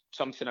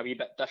something a wee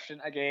bit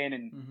different again,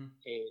 and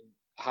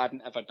I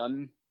hadn't ever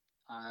done.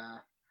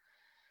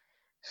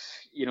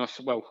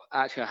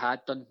 Actually I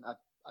had done.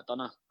 I'd done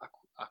a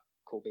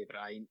Kobe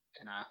Bryant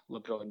and a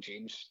LeBron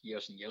James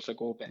years and years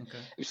ago, but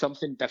it was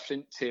something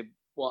different to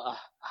what I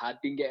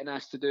had been getting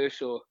asked to do.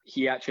 So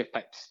he actually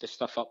picked the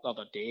stuff up the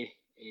other day.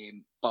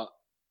 But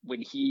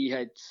when he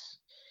had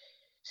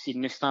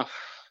seen the stuff,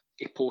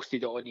 he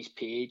posted it on his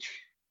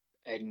page,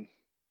 and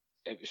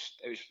it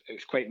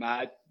was quite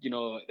mad.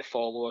 The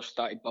followers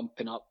started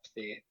bumping up,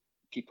 the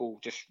people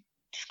just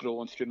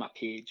scrolling through my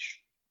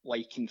page,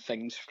 liking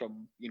things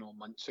from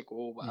months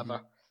ago,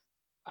 whatever.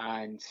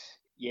 And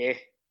yeah,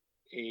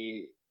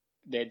 the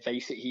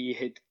advice that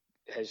he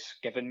has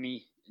given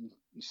me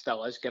and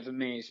still is giving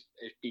me has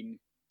been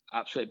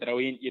absolutely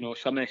brilliant.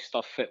 Some of the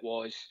stuff it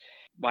was,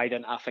 why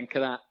didn't I think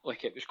of that?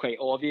 Like, it was quite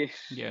obvious.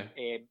 Yeah.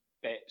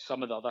 But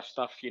some of the other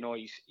stuff,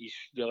 he's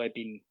really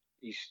been,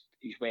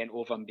 he's went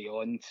over and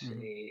beyond.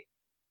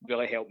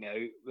 Really helped me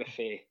out with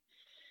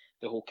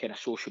the whole kind of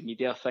social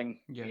media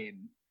thing. Yeah.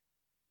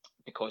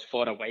 Because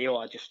for a while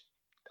I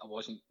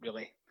wasn't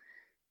really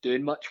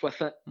doing much with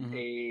it.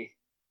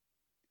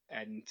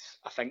 And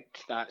I think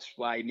that's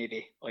why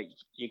maybe like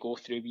you go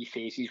through wee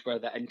phases where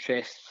the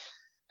interest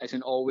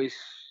isn't always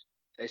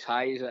as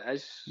high as it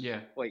is. Yeah.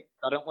 Like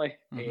currently.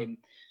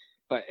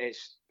 But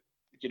it's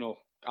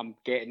I'm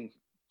getting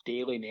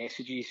daily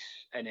messages,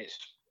 and it's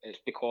it's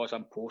because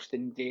I'm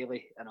posting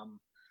daily and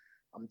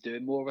I'm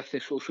doing more with the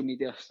social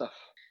media stuff.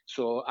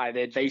 So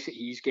the advice that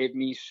he's gave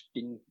me has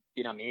been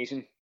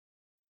amazing.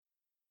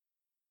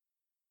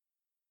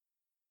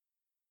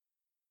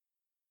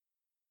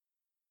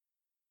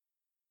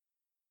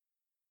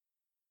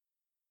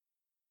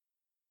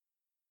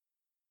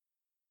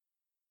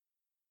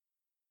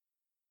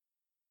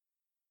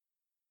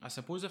 I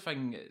suppose the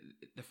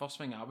first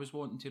thing I was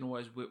wanting to know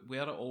is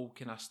where it all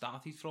kind of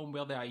started from,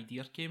 where the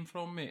idea came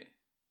from, mate.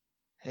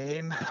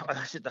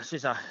 This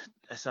is a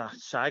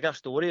saga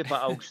story,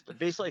 but I'll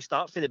basically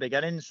start from the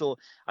beginning. So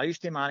I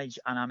used to manage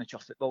an amateur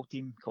football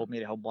team called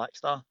Maryhill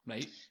Blackstar.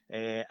 Right.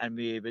 And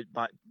we would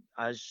back,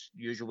 as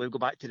usual, we'll go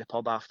back to the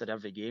pub after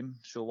every game.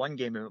 So one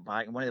game we went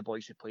back, and one of the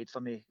boys who played for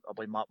me, a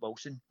boy Mark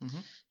Wilson,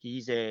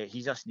 he's a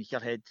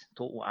sneakerhead,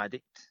 total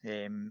addict.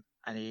 And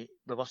we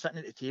were sitting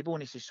at the table,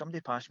 and he says,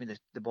 "Somebody passed me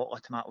the bottle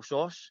of tomato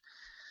sauce."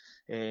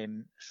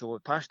 So we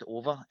passed it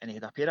over, and he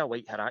had a pair of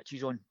white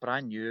Hirachis on,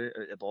 brand new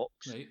out of the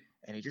box. Right.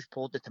 And he just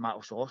poured the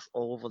tomato sauce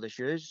all over the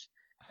shoes.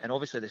 And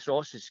obviously the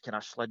sauce has kind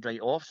of slid right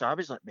off. So I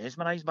was like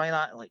mesmerised by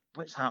that. Like,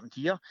 what's happened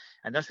here?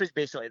 And this was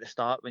basically at the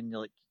start when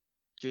like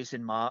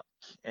Jason Mark,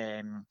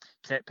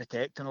 Cret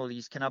Protect and all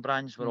these kind of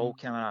brands were all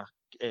kind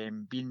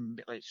of being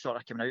like sort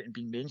of coming out and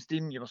being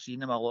mainstream. You were seeing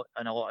them a lot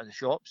in a lot of the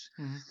shops.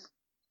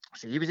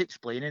 So he was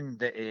explaining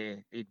that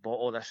he'd bought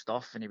all this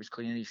stuff and he was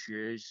cleaning his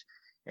shoes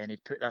and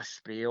he'd put this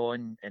spray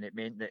on, and it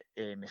meant that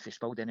if he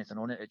spilled anything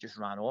on it, it just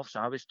ran off. So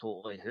I was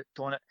totally hooked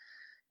on it.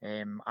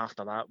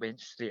 After that, went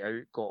straight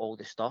out, got all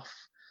the stuff,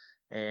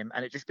 and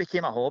it just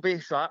became a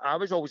hobby. So I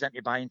was always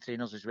into buying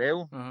trainers as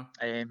well.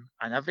 And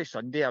every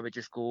Sunday I would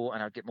just go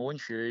and I'd get my own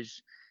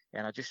shoes,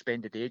 and I'd just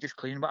spend the day just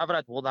cleaning whatever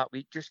I'd wore that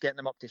week, just getting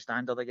them up to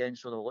standard again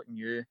so they're looking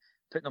new,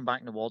 putting them back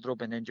in the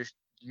wardrobe, and then just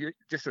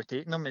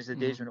rotating them as the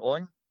days went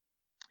on.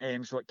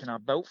 So it kind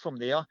of built from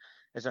there.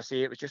 As I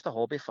say, it was just a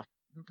hobby for,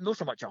 not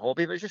so much a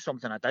hobby, but it was just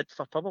something I did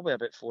for probably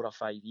about 4 or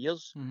 5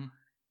 years.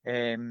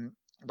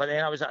 But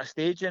then I was at a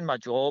stage in my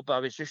job, I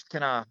was just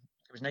kind of,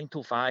 it was 9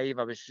 to 5,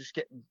 I was just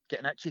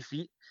getting itchy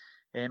feet.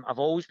 I've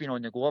always been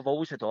on the go, I've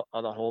always had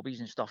other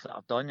hobbies and stuff that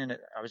I've done, and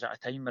I was at a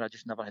time where I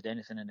just never had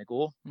anything on the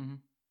go.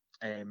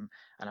 And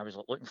I was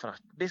looking for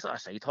basically a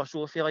side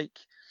hustle, if you like.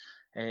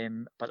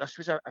 But this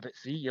was about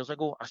 3 years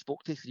ago. I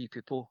spoke to 3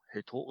 people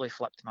who totally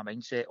flipped my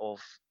mindset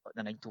of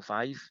the 9 to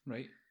 5.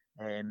 Right.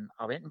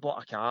 I went and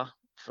bought a car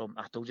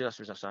I told you this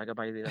was a saga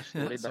by the way, this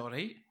story. That's all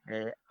right.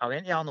 I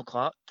went to Arnold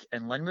Clark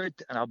in Linwood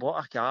and I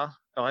bought a car.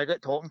 I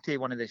got talking to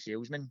one of the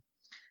salesmen,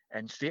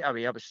 and straight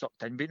away I was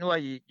sucked in.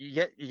 But you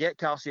get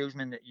car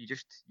salesmen that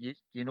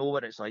you know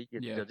what it's like.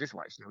 They're just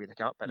waxing away the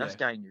car. But this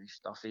guy knew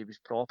stuff. He was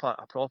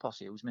a proper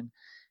salesman,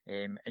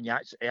 and he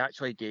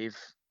actually gave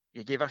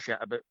a shit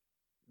about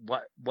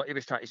what he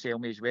was trying to sell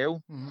me as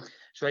well.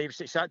 So he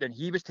sat down.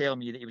 He was telling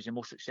me that he was the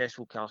most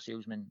successful car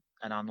salesman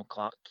in Arnold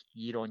Clark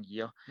year on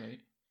year. Right.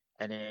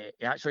 And he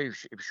was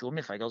showing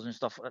me figures and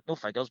stuff. No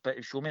figures, but he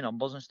was showing me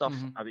numbers and stuff.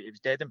 It was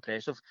dead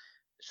impressive.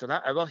 So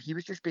that hour, he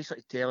was just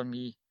basically telling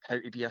me how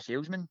to be a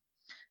salesman.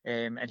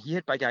 And he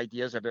had big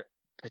ideas about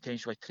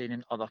potentially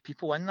training other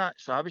people in that.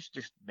 So I was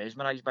just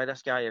mesmerised by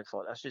this guy. I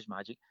thought, this is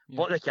magic.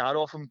 Bought the car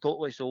off him,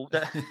 totally sold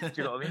it. Do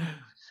you know what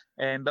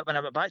I mean? But when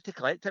I went back to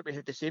collect it, we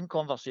had the same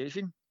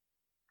conversation.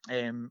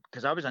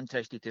 Because I was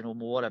interested to know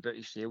more about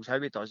his sales, how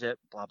he does it,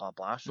 blah, blah,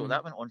 blah. So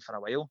that went on for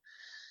a while.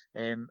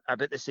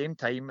 About the same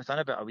time, within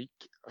about a week,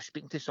 I was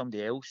speaking to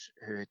somebody else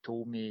who had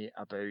told me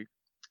about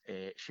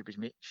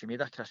she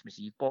made a Christmas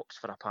Eve box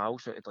for a pal,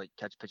 so it had like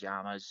kids'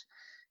 pyjamas,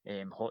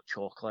 hot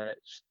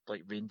chocolates,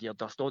 like reindeer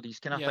dust, all these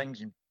kind of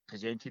things, and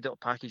presented it,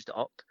 packaged it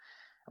up.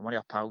 And one of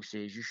her pals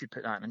says, "You should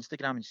put that on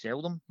Instagram and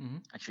sell them."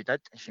 And she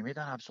did, and she made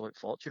an absolute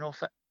fortune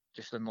off it.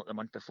 Just in like the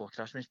month before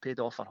Christmas, paid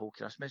off her whole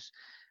Christmas.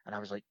 And I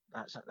was like,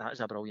 that is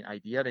a brilliant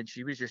idea. And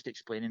she was just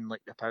explaining like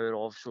the power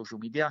of social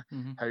media,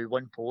 how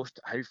one post,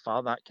 how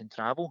far that can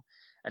travel.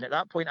 And at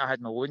that point I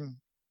had my own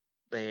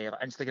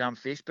Instagram,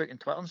 Facebook and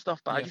Twitter and stuff,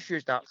 but I just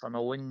used that for my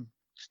own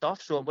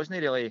stuff. So it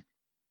wasn't really,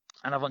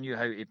 I never knew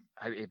how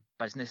to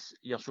business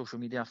your social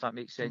media, if that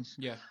makes sense.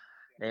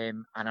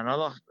 And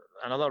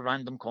another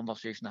random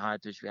conversation I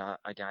had was with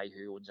a guy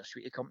who owns a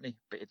sweetie company,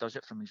 but he does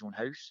it from his own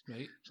house.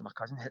 Right. So my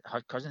cousin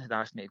had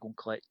asked me to go and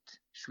collect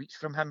sweets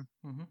from him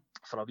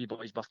for a wee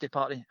boy's birthday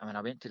party. And when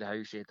I went to the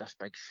house, he had this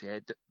big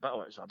shed, but it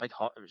was a big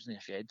hut. It wasn't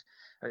a shed.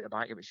 Out the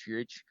back, it was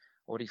huge,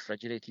 all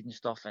refrigerated and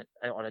stuff,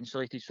 or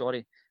insulated,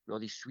 sorry, with all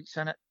these sweets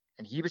in it.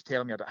 And he was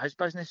telling me about his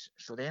business.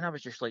 So then I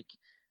was just like,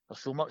 there's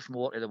so much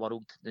more to the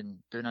world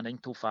than doing a 9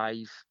 to 5.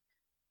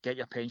 Get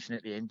your pension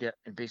at the end of it,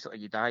 and basically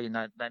you die, and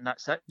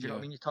that's it. Do you know what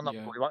I mean? You turn up.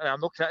 I'm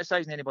not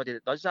criticising anybody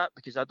that does that,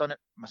 because I've done it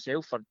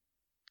myself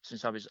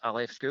since I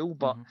left school.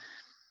 But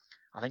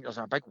I think there's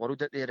a big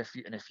world out there.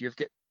 If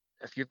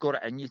you've got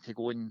it in you to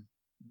go and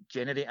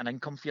generate an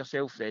income for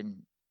yourself,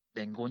 then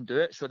go and do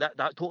it. So that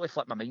totally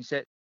flipped my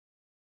mindset.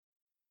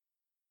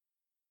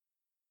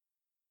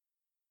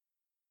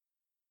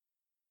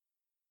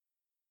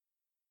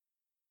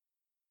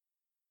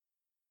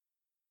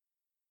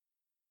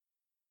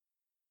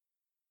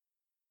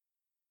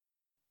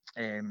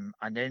 And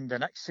then the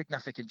next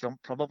significant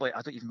jump, probably,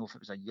 I don't even know if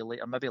it was a year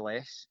later, maybe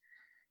less.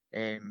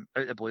 Out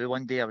of the blue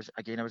one day, I was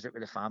out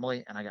with the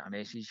family, and I got a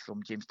message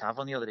from James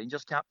Tavernier, the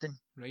Rangers captain.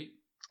 Right.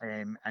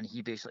 And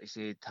he basically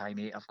said, "Hi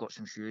mate, I've got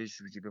some shoes.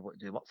 Would you be able to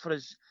do work for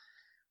us?"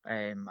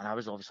 And I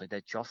was obviously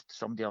dead chuffed.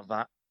 Somebody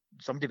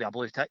with a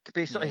blue tick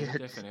basically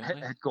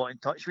had got in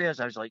touch with us.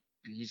 I was like,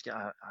 he's got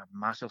a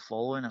massive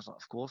following. I was like,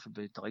 of course, we'd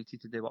be delighted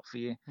to do work for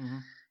you.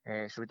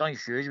 So we done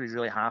his shoes. He was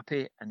really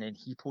happy, and then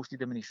he posted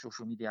them on his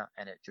social media,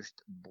 and it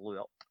just blew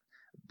up.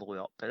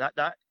 But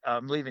that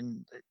I'm not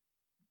even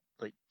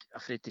like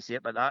afraid to say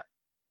it, but that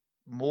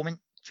moment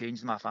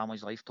changed my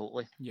family's life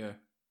totally. Yeah.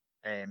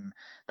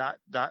 That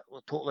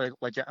totally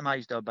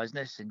legitimised our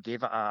business and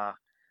gave it a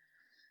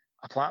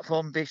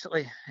platform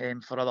basically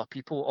for other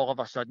people. All of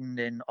a sudden,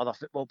 then other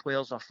football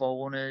players are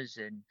following us,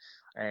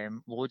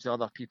 and loads of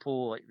other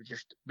people. Like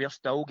we're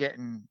still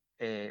getting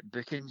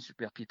bookings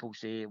where people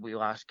say,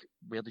 we'll ask,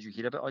 "Where did you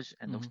hear about us?"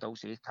 and they'll still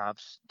say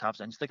Tav's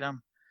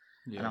Instagram.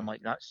 Yeah. And I'm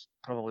like, that's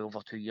probably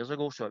over 2 years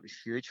ago, so it was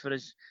huge for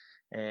us,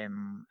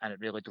 and it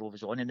really drove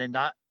us on. And then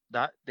that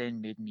then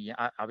made me,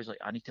 I was like,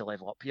 I need to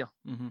level up here.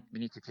 We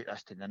need to take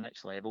this to the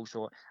next level.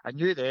 So I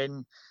knew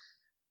then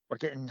we're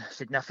getting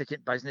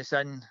significant business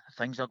in,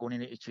 things are going to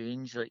need to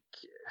change. Like,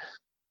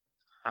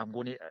 I'm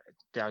going to,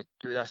 do I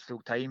do this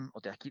full time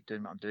or do I keep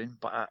doing what I'm doing?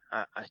 But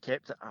I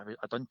kept it, I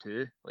done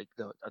two, like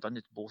I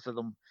done both of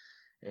them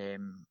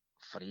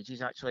for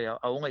ages actually. I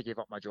only gave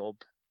up my job,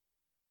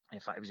 in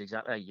fact it was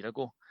exactly a year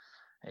ago,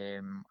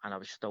 and I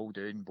was still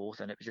doing both,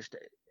 and it was just,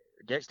 it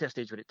gets to a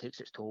stage where it takes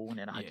its toll, and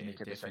then I had to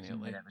make a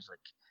decision, and it was like,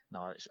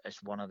 no,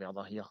 it's one or the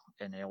other here.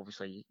 And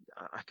obviously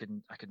I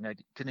couldn't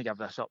give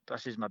this up.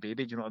 This is my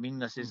baby, do you know what I mean?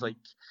 This is like,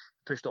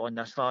 pushed it on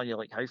this far, you're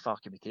like, how far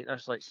can we take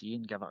this? Let's see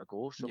and give it a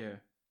go. So yeah.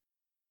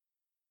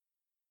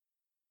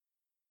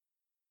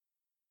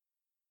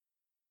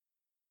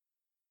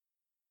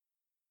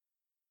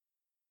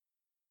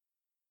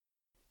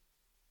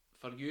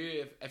 For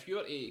you, if you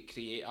were to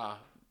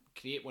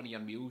create one of your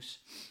meals,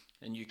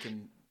 and you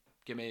can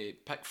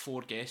pick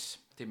 4 guests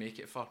to make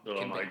it for.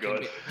 Oh my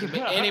God! Can be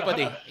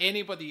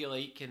anybody you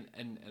like,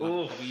 and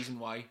a reason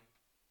why.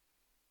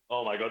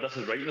 Oh my God, this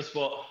is right in the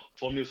spot.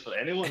 4 meals for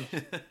anyone.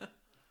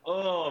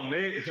 Oh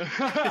mate, what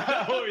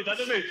have you done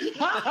to me?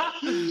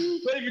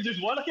 Not even just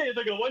one. I can't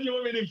think of one. You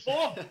want me to name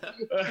 4?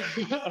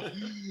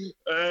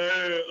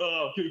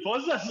 Can we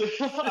pause this?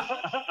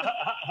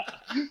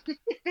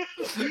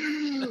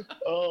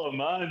 Oh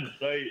man,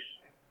 right.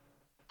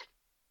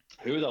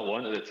 Who would I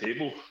want at the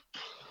table?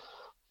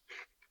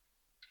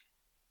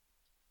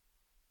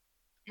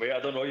 Wait, I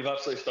don't know. You've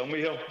absolutely stung me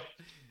here.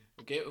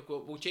 Okay,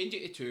 we'll change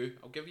it to 2.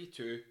 I'll give you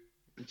 2.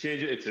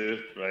 Change it to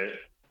 2, right?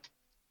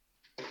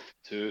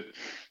 2.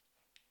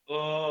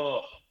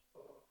 Oh.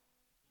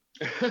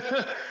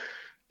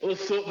 Oh,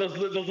 so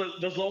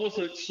there's almost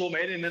like so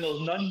many, and then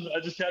there's none. I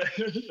just can't.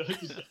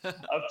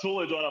 I've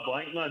totally drawn a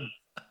blank, man.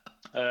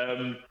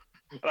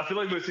 I feel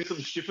like we would say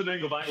something stupid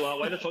and go back like,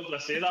 why the fuck did I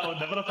say that? I'll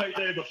never have picked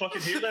them. I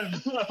fucking hate them.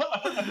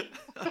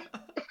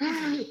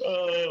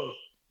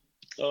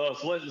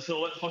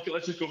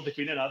 Let's just go with the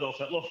Queen and Adolf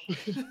Hitler.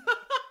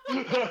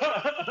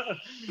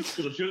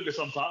 Because I'm sure it'd be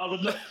some patter,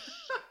 wouldn't it?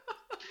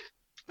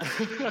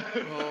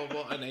 Oh,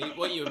 what a night!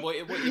 What you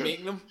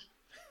making them?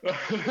 What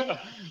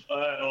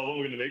are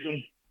we going to make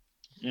them?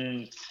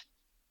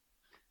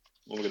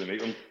 What are we going to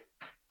make them?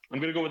 I'm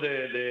going to go with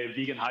the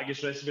vegan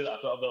haggis recipe that I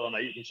put up the other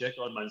night. You can check it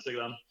on my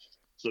Instagram.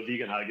 So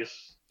vegan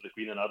haggis for the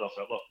Queen and Adolf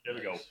Hitler. There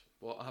we go.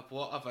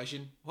 What a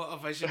vision! What a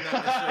vision that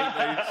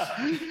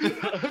is right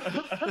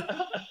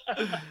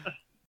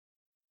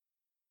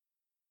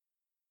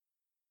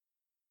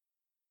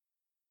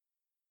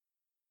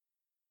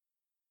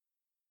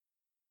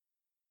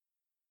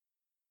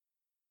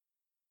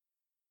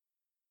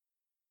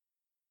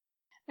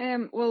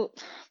now. Well,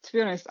 to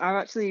be honest, I've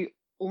actually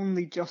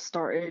only just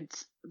started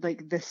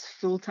like this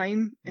full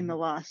time in the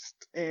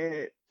last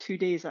 2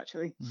 days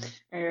actually.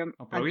 I've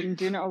been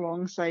doing it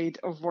alongside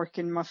of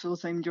working my full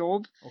time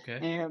job.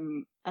 Okay.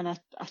 And I,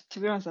 to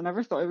be honest, I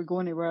never thought it would go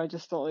anywhere. I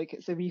just thought like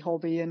it's a wee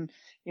hobby, and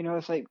you know,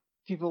 if like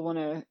people want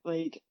to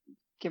like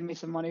give me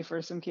some money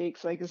for some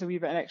cakes, like it's a wee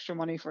bit of extra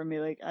money for me.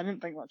 Like I didn't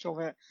think much of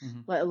it,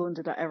 let alone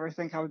did I ever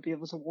think I would be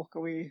able to walk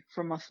away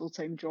from my full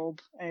time job.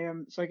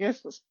 So I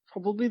guess that's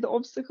probably the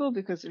obstacle,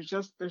 because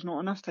there's not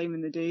enough time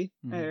in the day.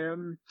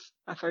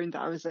 I found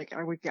that I was like,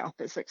 I would get up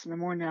at 6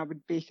 a.m, I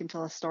would bake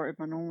until I started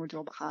my normal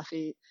job at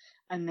 8:30,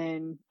 and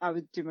then I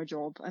would do my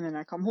job, and then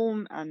I come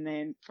home, and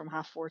then from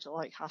 4:30 to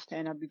like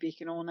 10:30 I'd be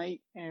baking all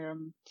night.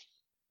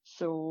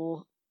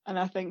 And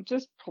I think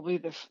just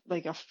probably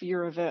a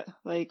fear of it,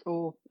 like,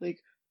 oh, like,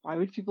 why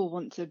would people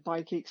want to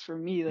buy cakes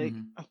from me? Like,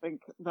 I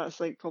think that's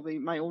like probably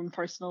my own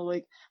personal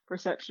like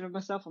perception of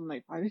myself. I'm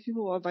like, why would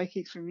people want to buy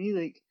cakes from me?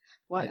 Like,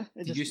 what?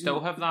 Do you still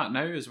have that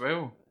now as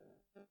well?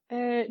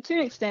 To an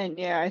extent,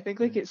 yeah. I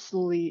think like it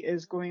slowly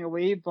is going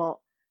away, but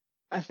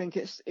I think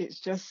it's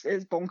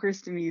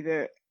bonkers to me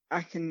that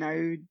I can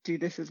now do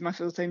this as my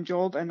full-time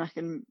job, and I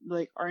can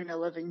like earn a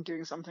living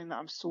doing something that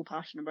I'm so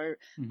passionate about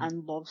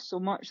and love so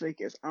much.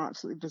 Like, it's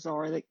absolutely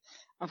bizarre. Like,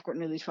 I've got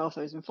nearly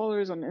 12,000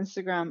 followers on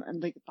Instagram,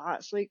 and like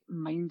that's like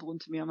mind blowing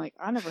to me. I'm like,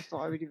 I never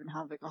thought I would even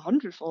have like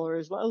 100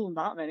 followers, let alone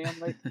that many. I'm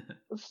like,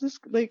 this is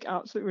like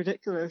absolutely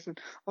ridiculous. And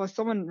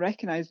someone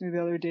recognized me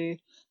the other day,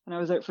 and I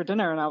was out for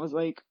dinner, and I was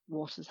like,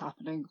 what is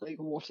happening? Like,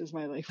 what is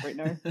my life right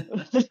now?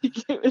 Like,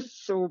 it was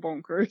so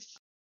bonkers.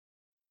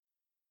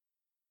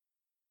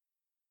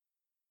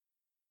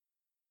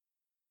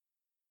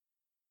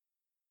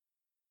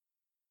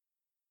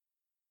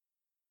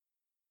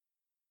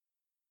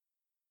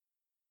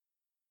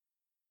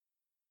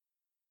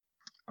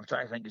 I'm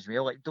trying to think as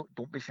well. Like,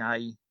 don't be shy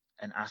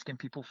in asking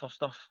people for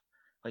stuff.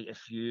 Like,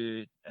 if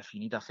you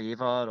need a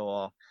favour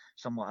or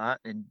something like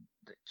that, and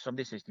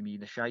somebody says to me,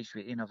 the shy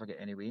sweetie never get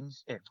any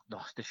wains.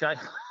 No, the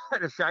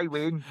shy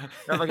Wayne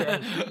never get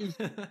any sweeties.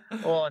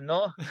 Oh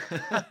no.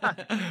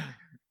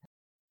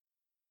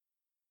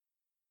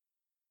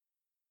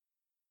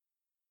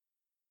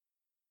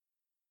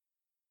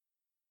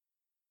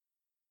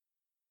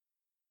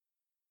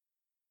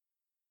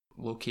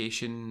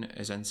 Location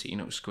is in St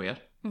Enoch Square,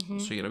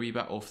 so you're a wee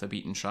bit off the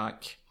beaten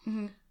track.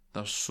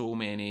 There's so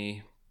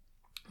many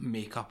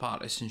makeup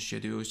artists and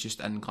studios just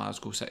in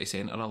Glasgow city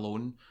centre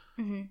alone.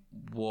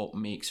 What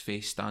makes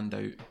Face stand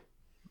out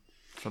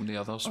from the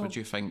others? What do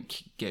you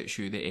think gets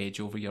you the edge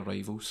over your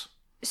rivals?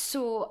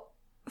 So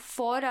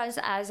for us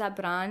as a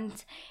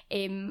brand,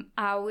 I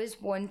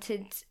always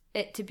wanted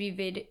it to be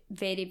very,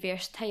 very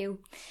versatile.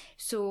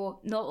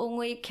 So not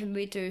only can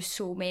we do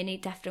so many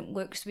different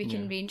looks, we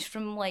can range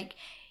from like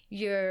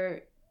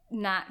your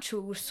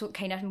natural, so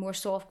kind of more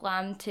soft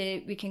glam,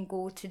 to we can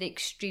go to the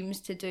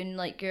extremes to doing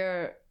like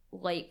your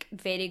like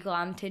very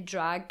glam to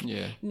drag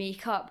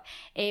makeup.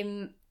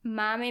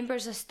 My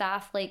members of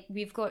staff, like,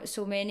 we've got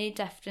so many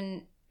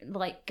different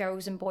like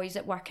girls and boys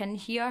that work in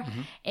here,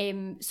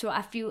 so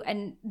I feel,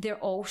 and they're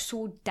all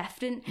so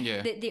different,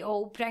 that they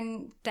all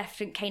bring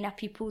different kind of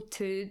people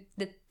to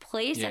the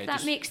place, if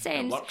that makes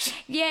sense.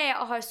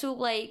 So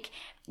like,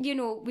 you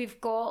know,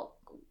 we've got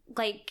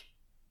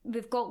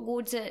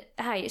loads of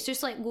it's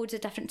just like loads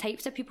of different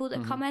types of people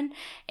that come in,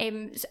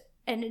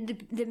 and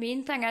the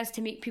main thing is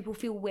to make people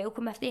feel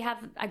welcome. If they have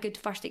a good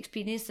first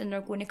experience, then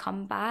they're going to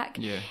come back.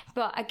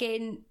 But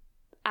again,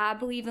 I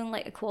believe in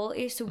like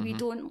equality, so we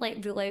don't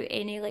like rule out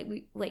any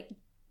like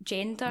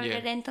gender or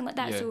anything like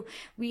that. So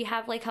we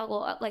have like a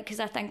lot of, like, because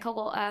I think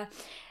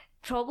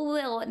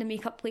probably a lot of the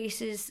makeup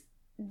places,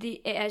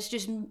 it is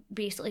just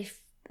basically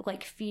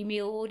like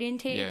female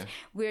orientated,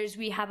 whereas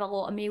we have a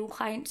lot of male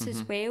clients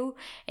as well,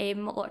 a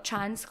lot of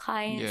trans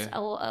clients, a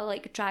lot of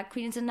like drag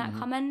queens and that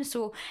come in.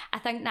 So I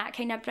think that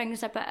kind of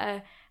brings a bit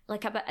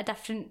of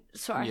different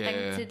sort of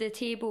thing to the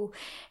table.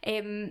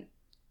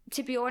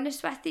 To be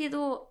honest with you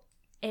though,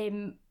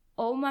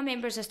 all my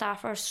members of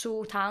staff are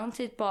so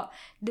talented, but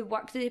the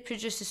work that they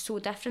produce is so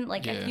different.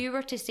 Like if you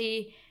were to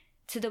say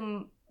to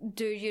them,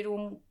 do your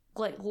own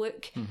like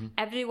look,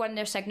 everyone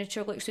their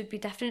signature looks would be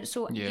different.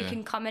 So you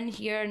can come in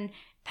here and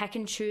pick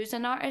and choose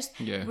an artist,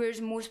 whereas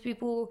most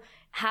people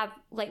have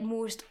like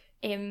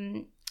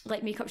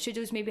like makeup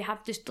studios maybe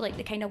have just like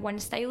the kind of one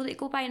style they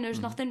go by, and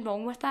there's nothing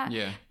wrong with that.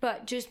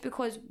 But just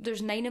because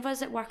there's 9 of us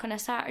that work on a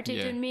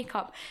Saturday doing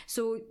makeup,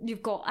 so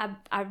you've got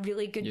a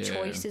really good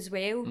choice as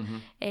well.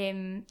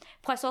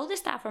 Plus all the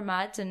staff are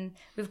mad, and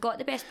we've got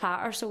the best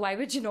patter, so why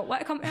would you not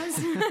want to come to us?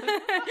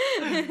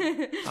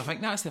 I think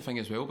that's the thing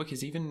as well,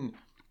 because even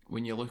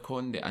when you look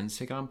on the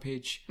Instagram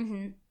page,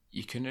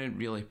 you couldn't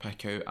really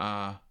pick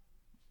out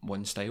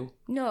one style.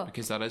 No,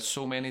 because there is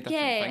so many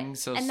different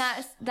things. And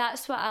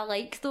that's what I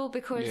like though,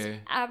 because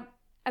I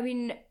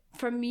mean,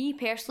 for me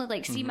personally,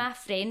 like, see my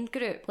friend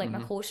group, like my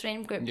close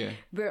friend group,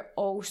 we're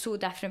all so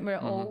different. We're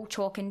all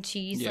chalk and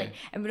cheese, like,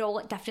 and we're all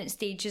at different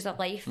stages of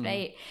life,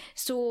 right?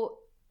 So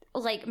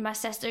like my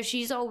sister,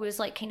 she's always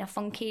like kind of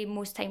funky,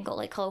 most time got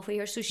like colourful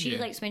hair, so she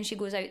likes when she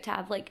goes out to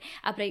have like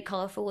a bright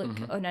colourful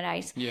look on her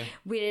eyes,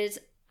 whereas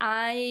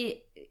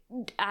I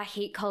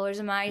hate colours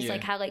in my eyes.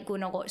 Like, I like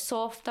going a lot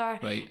softer.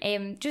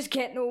 Just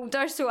getting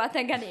older, so I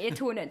think I need to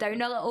tone it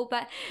down a little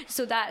bit.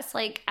 So that's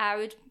like, I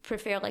would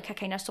prefer like a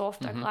kind of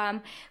softer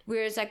glam.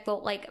 Whereas I've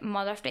got like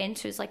my other friend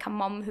who's like a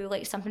mum who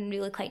likes something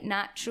really quite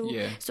natural.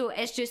 So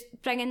it's just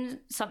bringing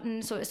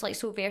something so it's like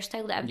so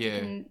versatile that you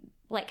can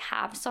like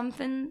have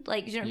something,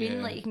 like, you know what I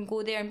mean? Like, you can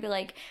go there and be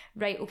like,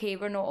 right, okay,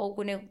 we're not all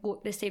going to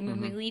look the same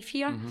when we leave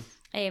here.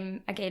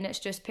 Again, it's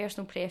just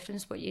personal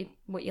preference, what you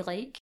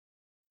like.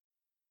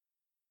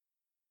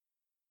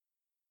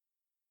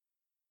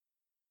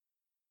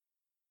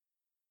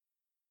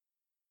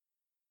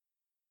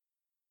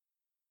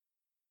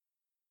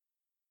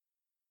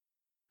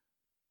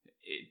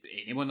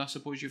 Anyone I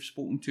suppose you've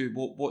spoken to,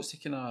 what's the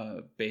kind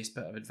of best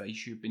bit of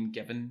advice you've been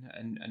given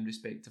in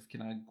respect of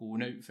kind of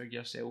going out for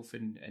yourself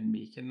and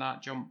making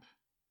that jump?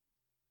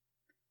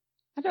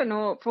 I don't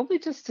know, probably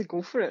just to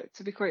go for it,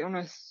 to be quite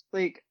honest.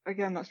 Like,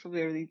 again, that's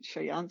probably a really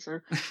shite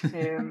answer.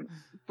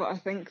 But I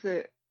think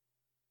that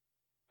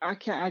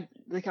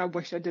I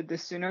wish I did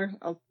this sooner.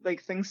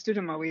 Like, things stood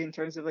in my way in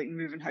terms of like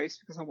moving house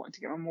because I wanted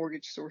to get my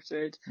mortgage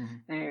sorted,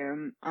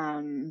 and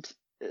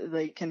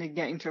like kind of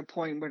getting to a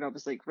point where I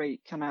was like,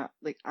 right,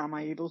 am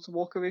I able to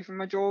walk away from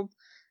my job?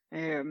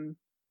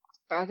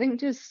 But I think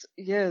just,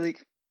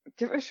 like,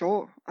 give it a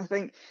shot. I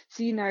think,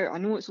 see, now I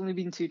know it's only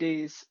been 2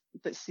 days,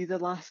 but see, the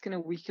last kind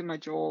of week in my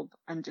job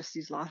and just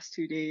these last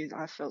 2 days,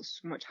 I felt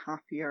so much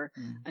happier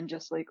and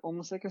just like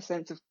almost like a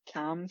sense of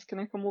calm's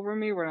kind of come over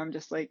me where I'm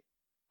just like,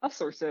 I'll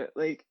sort it.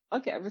 Like,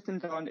 I'll get everything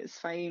done. It's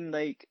fine.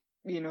 Like,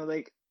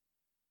 like,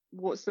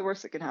 what's the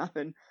worst that can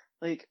happen?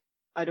 Like,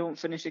 I don't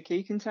finish a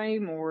cake in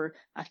time, or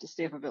I have to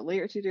stay up a bit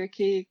later to do a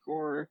cake,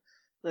 or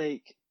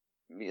like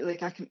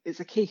it's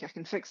a cake. I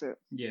can fix it.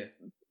 Yeah.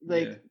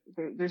 Like,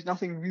 there's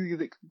nothing really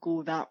that could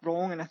go that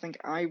wrong. And I think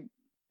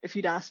if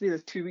you'd asked me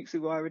this 2 weeks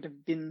ago, I would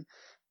have been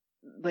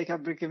like, I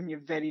would have given you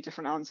a very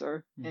different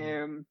answer.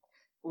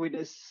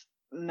 Whereas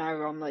now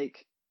I'm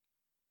like,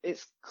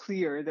 it's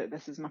clear that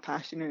this is my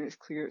passion and it's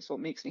clear it's what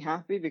makes me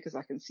happy, because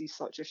I can see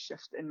such a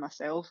shift in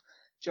myself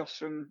just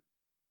from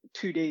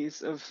 2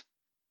 days of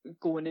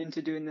going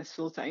into doing this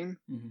full time.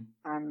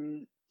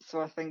 And so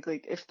I think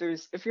like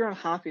if you're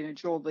unhappy in a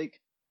job, like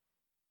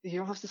you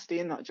don't have to stay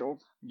in that job.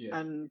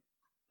 And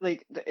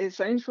like it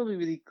sounds probably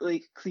really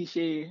like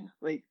cliche,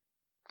 like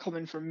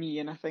coming from me,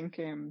 and I think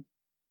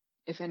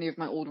if any of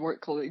my old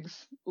work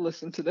colleagues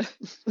listen to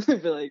this,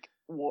 they'd be like,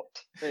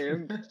 what?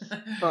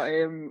 But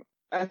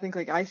I think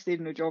like I stayed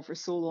in a job for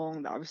so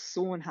long that I was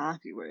so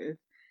unhappy with,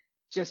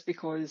 just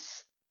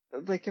because,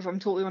 like, if I'm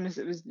totally honest,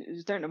 it was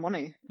down to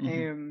money.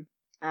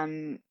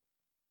 But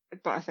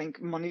I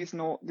think money is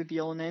not the be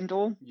all and end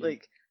all.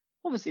 Like,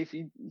 obviously, if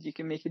you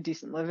can make a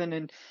decent living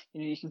and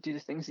you can do the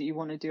things that you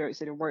want to do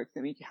outside of work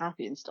that make you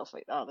happy and stuff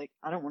like that. Like,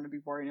 I don't want to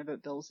be worrying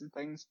about bills and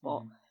things,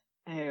 but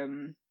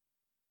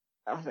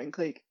I think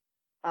like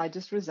I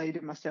just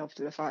resigned myself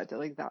to the fact that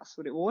like that's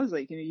what it was.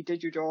 Like, you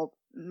did your job.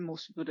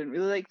 Most people didn't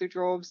really like their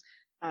jobs,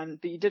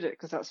 but you did it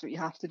because that's what you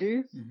have to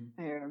do.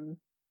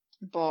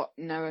 But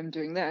now I'm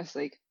doing this.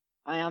 Like,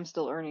 I am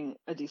still earning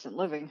a decent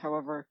living.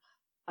 However,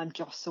 I'm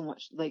just so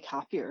much like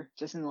happier.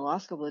 Just in the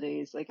last couple of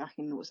days, like I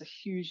can notice a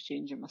huge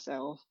change in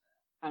myself,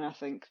 and I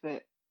think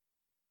that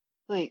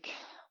like,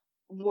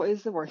 what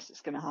is the worst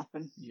that's going to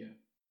happen?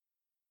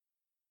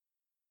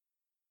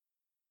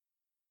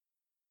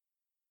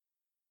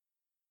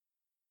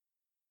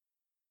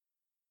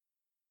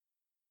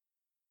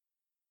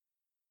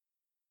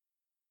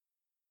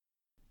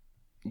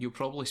 You'll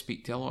probably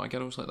speak to a lot of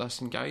girls like this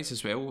and guys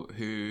as well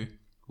who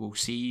will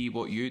see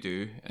what you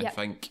do and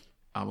think,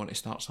 I want to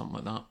start something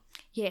like that.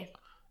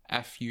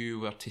 If you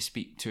were to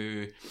speak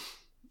to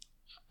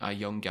a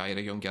young guy or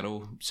a young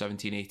girl,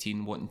 17,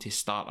 18, wanting to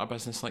start a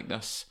business like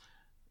this,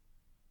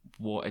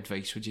 what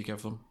advice would you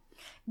give them?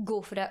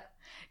 Go for it.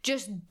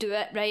 Just do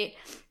it, right?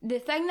 The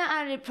thing that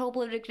I would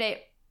probably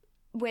regret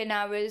when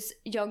I was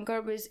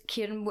younger was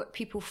caring what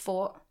people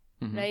thought,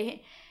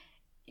 right?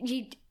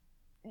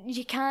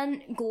 You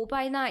can't go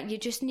by that. You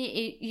just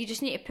need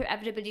to put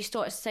everybody's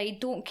thoughts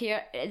aside. Don't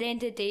care. At the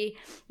end of the day,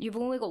 you've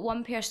only got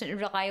one person to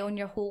rely on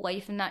your whole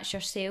life, and that's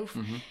yourself.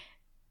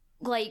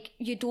 Like,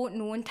 you don't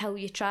know until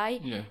you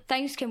try.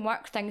 Things can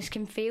work, things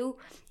can fail.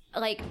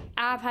 Like,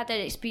 I've had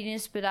an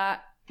experience with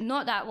that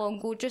not that long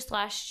ago, just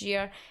last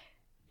year.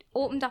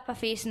 Opened up a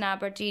face in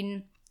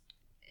Aberdeen.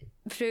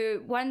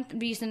 Through one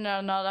reason or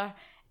another,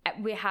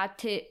 we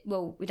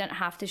didn't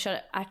have to shut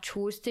it. I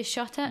chose to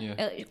shut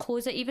it,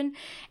 close it even.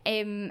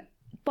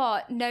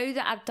 But now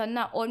that I've done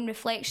that, on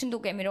reflection,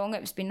 don't get me wrong,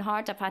 it's been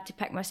hard. I've had to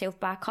pick myself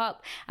back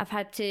up. I've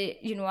had to,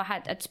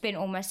 I'd spent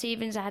all my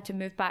savings. I had to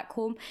move back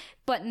home.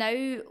 But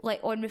now, like,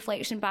 on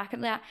reflection back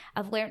at that,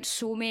 I've learnt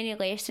so many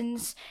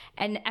lessons,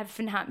 and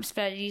everything happens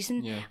for a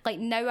reason. Like,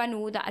 now I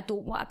know that I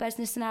don't want a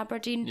business in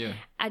Aberdeen.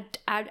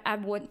 I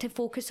want to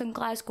focus on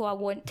Glasgow. I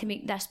want to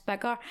make this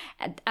bigger.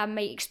 I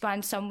might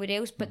expand somewhere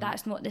else, but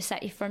that's not the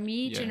city for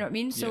me. Do you know what I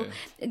mean? So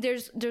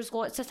there's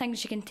lots of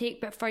things you can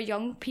take, but for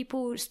young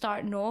people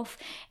starting off,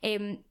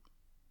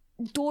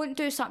 don't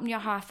do something you're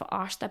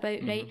half-arsed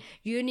about, right?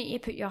 You need to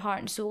put your heart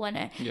and soul in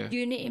it.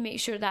 You need to make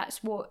sure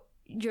that's what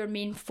your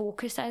main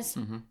focus is,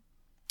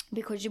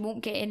 because you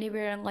won't get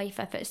anywhere in life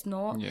if it's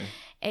not.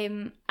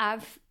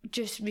 I've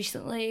just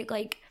recently,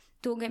 like,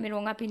 don't get me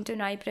wrong, I've been doing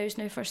eyebrows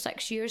now for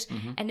 6 years,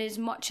 and as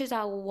much as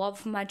I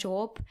love my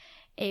job,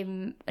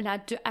 and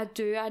I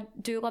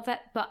do love it,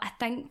 but I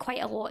think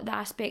quite a lot of the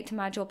aspect of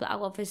my job that I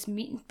love is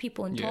meeting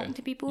people and talking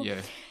to people.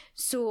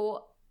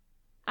 So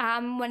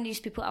I'm one of these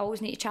people, I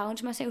always need to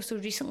challenge myself. So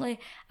recently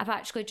I've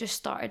actually just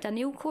started a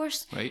nail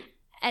course,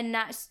 and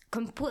that's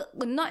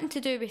completely nothing to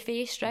do with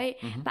face, right?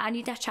 But I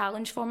need a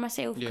challenge for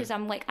myself, because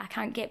I'm like, I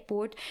can't get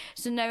bored.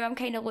 So now I'm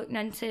kind of looking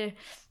into,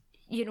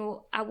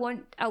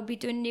 I'll be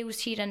doing nails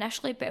here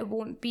initially, but it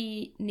won't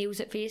be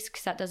nails at face,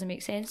 because that doesn't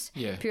make sense.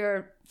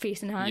 Pure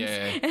face and hands.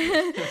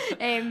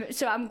 Yeah.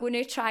 So I'm going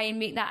to try and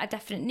make that a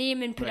different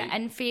name and put Right. it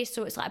in face,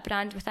 so it's like a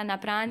brand within a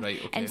brand, Right,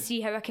 okay. and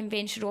see how I can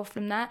venture off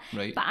from that.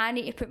 Right. But I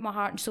need to put my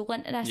heart and soul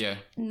into this. Yeah.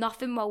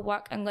 Nothing will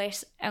work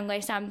unless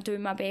I'm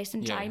doing my best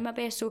and Yeah. trying my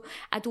best. So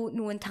I don't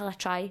know until I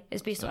try,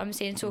 is basically what I'm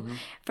saying. So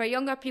for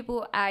younger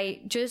people,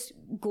 I just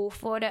go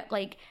for it.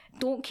 Like,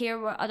 don't care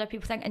what other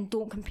people think, and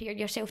don't compare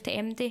yourself to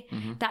MD.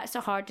 That's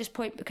the hardest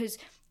point, because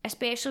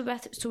especially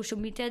with social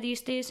media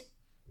these days,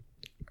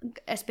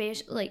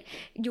 especially like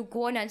you'll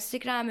go on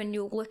Instagram and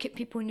you'll look at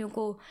people and you'll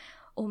go,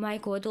 oh my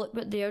god, look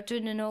what they're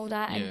doing and all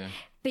that. Yeah.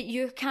 But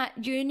you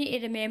need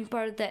to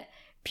remember that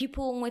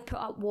people only put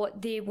up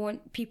what they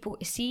want people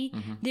to see.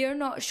 They're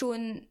not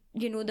showing,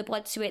 the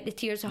blood, sweat, the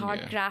tears, the hard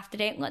Yeah. graft,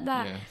 or anything like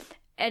that. Yeah.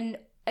 And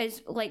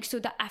it's like, so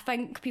that I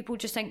think people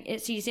just think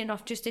it's easy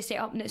enough just to set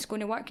up and it's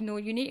going to work. No,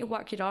 you need to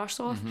work your arse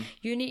off.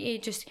 You need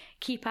to just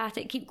keep at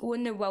it, keep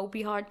going. There will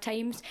be hard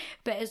times,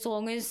 but as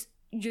long as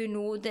you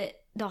know that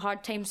the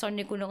hard times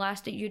aren't going to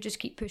last, that you just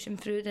keep pushing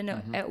through, then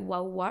it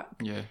will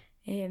work. Yeah.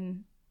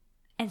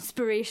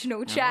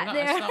 Inspirational chat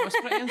there. That was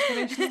pretty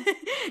inspirational.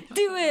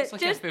 Do it. It's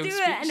like Just a do Bill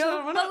it. speech No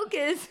there, wasn't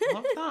focus.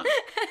 Love that.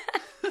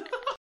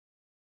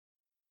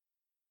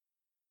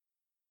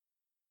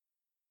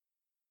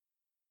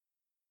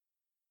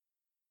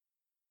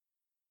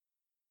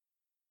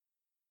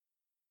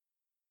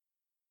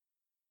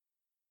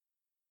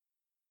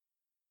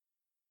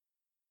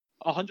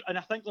 And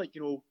I think, like,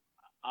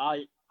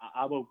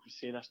 I will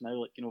say this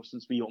now, like,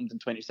 since we opened in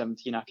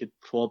 2017, I could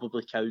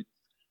probably count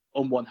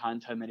on one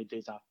hand how many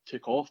days I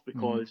took off,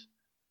 because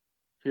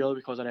purely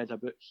because I read a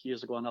book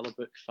years ago, another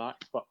book,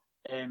 Fact, but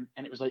and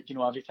it was like,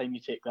 every time you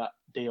take that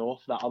day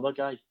off, that other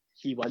guy,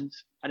 he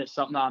wins, and it's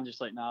something that I'm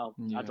just like, nah,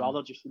 I'd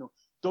rather just,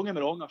 don't get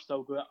me wrong, I'll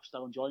still go out, I'll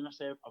still enjoy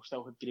myself, I'll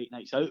still have great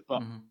nights out,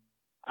 but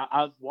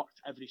I've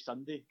worked every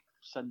Sunday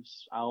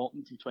since I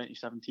opened in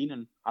 2017,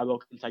 and I will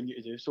continue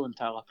to do so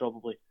until I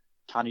probably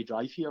can't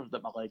drive here,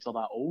 that my legs are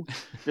that old,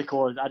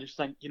 because I just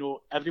think,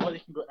 everybody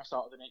can go out on a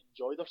Saturday night and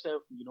enjoy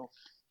themselves, and,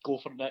 go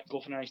for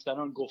a nice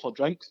dinner and go for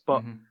drinks,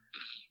 but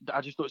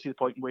I just don't see the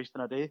point in wasting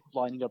a day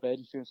lying in your bed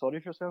and feeling sorry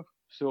for yourself.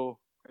 So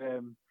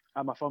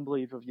I'm a firm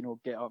believer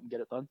of, get up and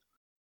get it done.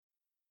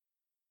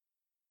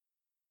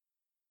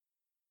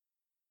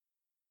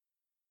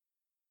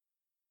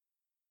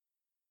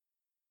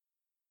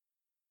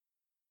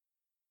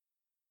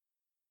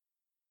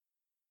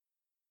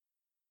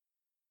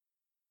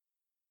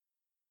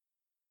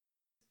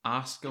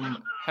 Ask him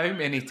how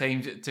many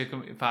times it took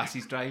him to pass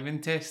his driving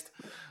test.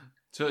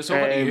 So it's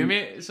over to you,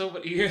 mate. It's over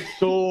to you.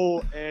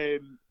 So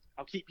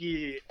I'll keep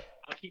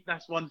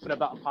this one for a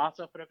bit of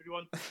patter for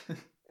everyone.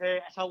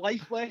 It's a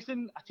life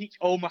lesson. I teach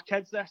all my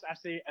kids this. I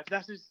say,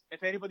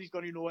 if anybody's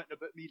going to know it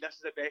about me, this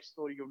is the best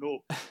story you'll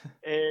know.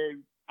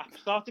 I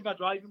started my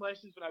driving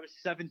lessons when I was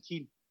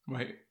 17.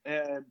 Right.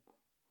 Did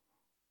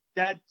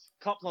a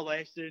couple of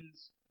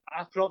lessons.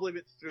 I probably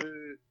went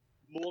through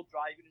more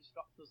driving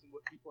instructors than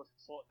what people have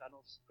thought in,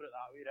 I'll put it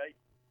that way, right?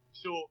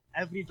 So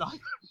every driving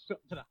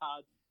instructor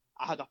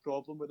I had a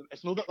problem with them.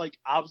 It's not that like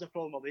I was a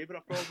problem or they were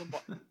a problem,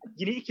 but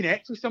you need to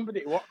connect with somebody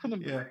to work on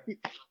them. Yeah.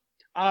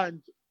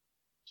 And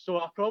so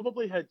I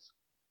probably had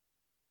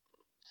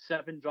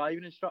 7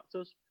 driving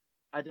instructors.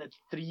 I did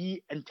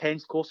 3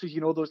 intense courses,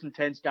 those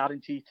intense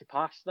guaranteed to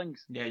pass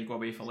things. Yeah, you go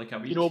away for like a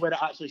week. Where it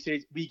actually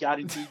says, we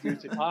guarantee you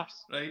to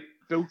pass. Right.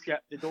 Bullshit,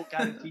 they don't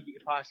guarantee you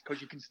to pass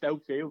because you can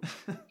still fail.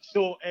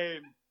 So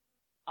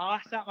I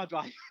sat my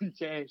driving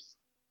test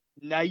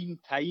 9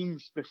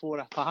 times before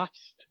I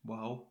passed.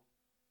 Wow.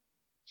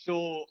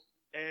 So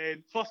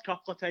first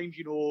couple of times,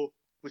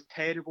 was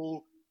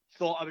terrible.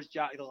 Thought I was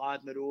Jackie the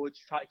Lad on the roads,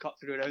 tried to cut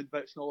through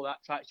roundabouts and all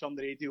that, tried to turn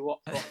the radio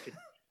up,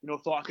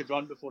 thought I could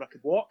run before I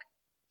could walk.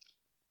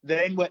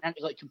 Then went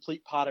into like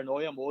complete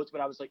paranoia mode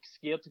where I was like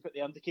scared to put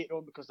the indicator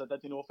on because I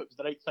didn't know if it was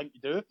the right thing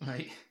to do.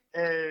 Right.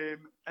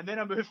 And then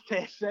I moved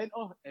test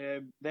centre.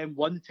 Then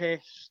one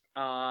test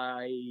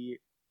I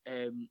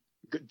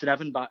got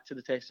driven back to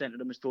the test centre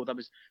and was told I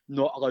was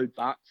not allowed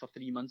back for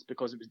 3 months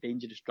because it was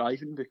dangerous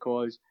driving,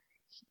 because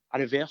I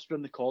reversed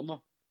around the corner.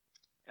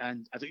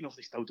 And I don't know if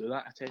they still do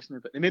that at testing,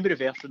 but they maybe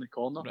reversed around the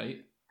corner.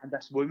 Right. And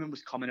this woman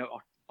was coming out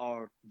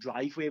our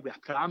driveway with a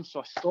pram, so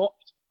I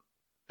stopped,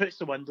 puts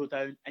the window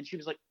down, and she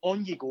was like,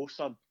 on you go,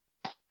 son.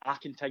 I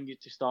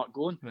continued to start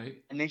going.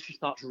 Right. And then she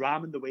starts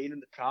ramming the Wayne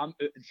and the pram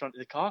out in front of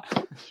the car.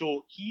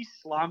 So he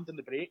slammed on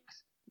the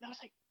brakes. And I was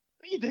like,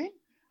 what are you doing?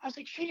 I was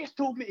like, she just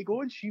told me to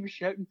go, and she was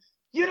shouting,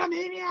 you're a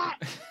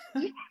maniac!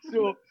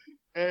 So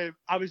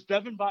I was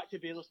driven back to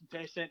Baileyson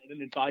Test Centre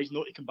and advised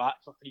not to come back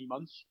for 3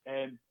 months.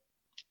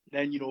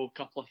 Then, a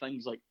couple of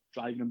things like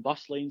driving in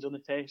bus lanes on the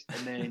test.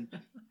 And then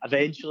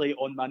eventually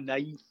on my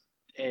 9th,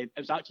 it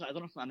was actually, I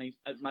don't know if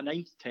it was my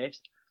 9th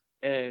test.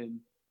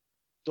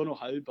 Don't know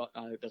how, but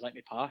they let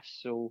me pass.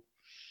 So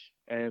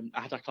I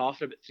had a car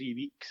for about 3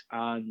 weeks,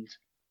 and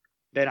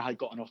then I had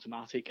got an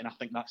automatic, and I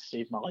think that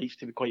saved my life,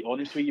 to be quite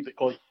honest with you,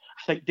 because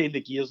I think doing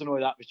the gears and all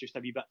that was just a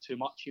wee bit too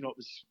much. It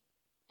was,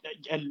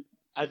 and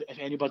if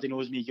anybody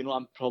knows me,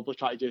 I'm probably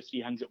trying to do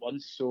 3 things at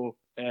once. So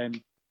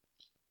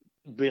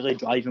really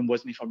driving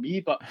wasn't for me,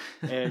 but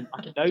I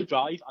can now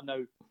drive. I'm now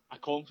a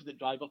confident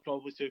driver,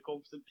 probably too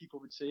confident, people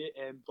would say.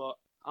 But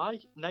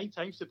 9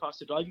 times to pass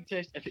the driving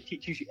test. If it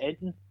teaches you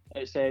anything,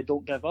 it's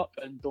don't give up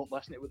and don't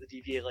listen to what the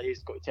DVLA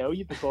has got to tell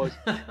you, because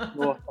if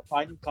I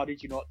try and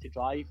encourage you not to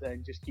drive,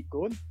 then just keep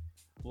going.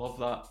 Love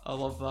that. I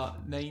love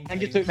that. 9 I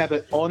think it took me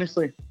about,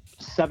 honestly,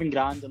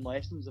 $7,000 in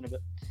lessons in about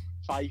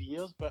 5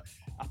 years, but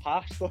I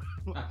passed. A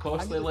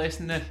costly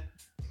lesson then.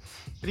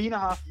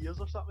 3.5 years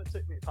or something it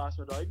took me to pass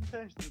my driving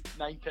test, and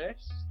 9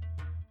 tests.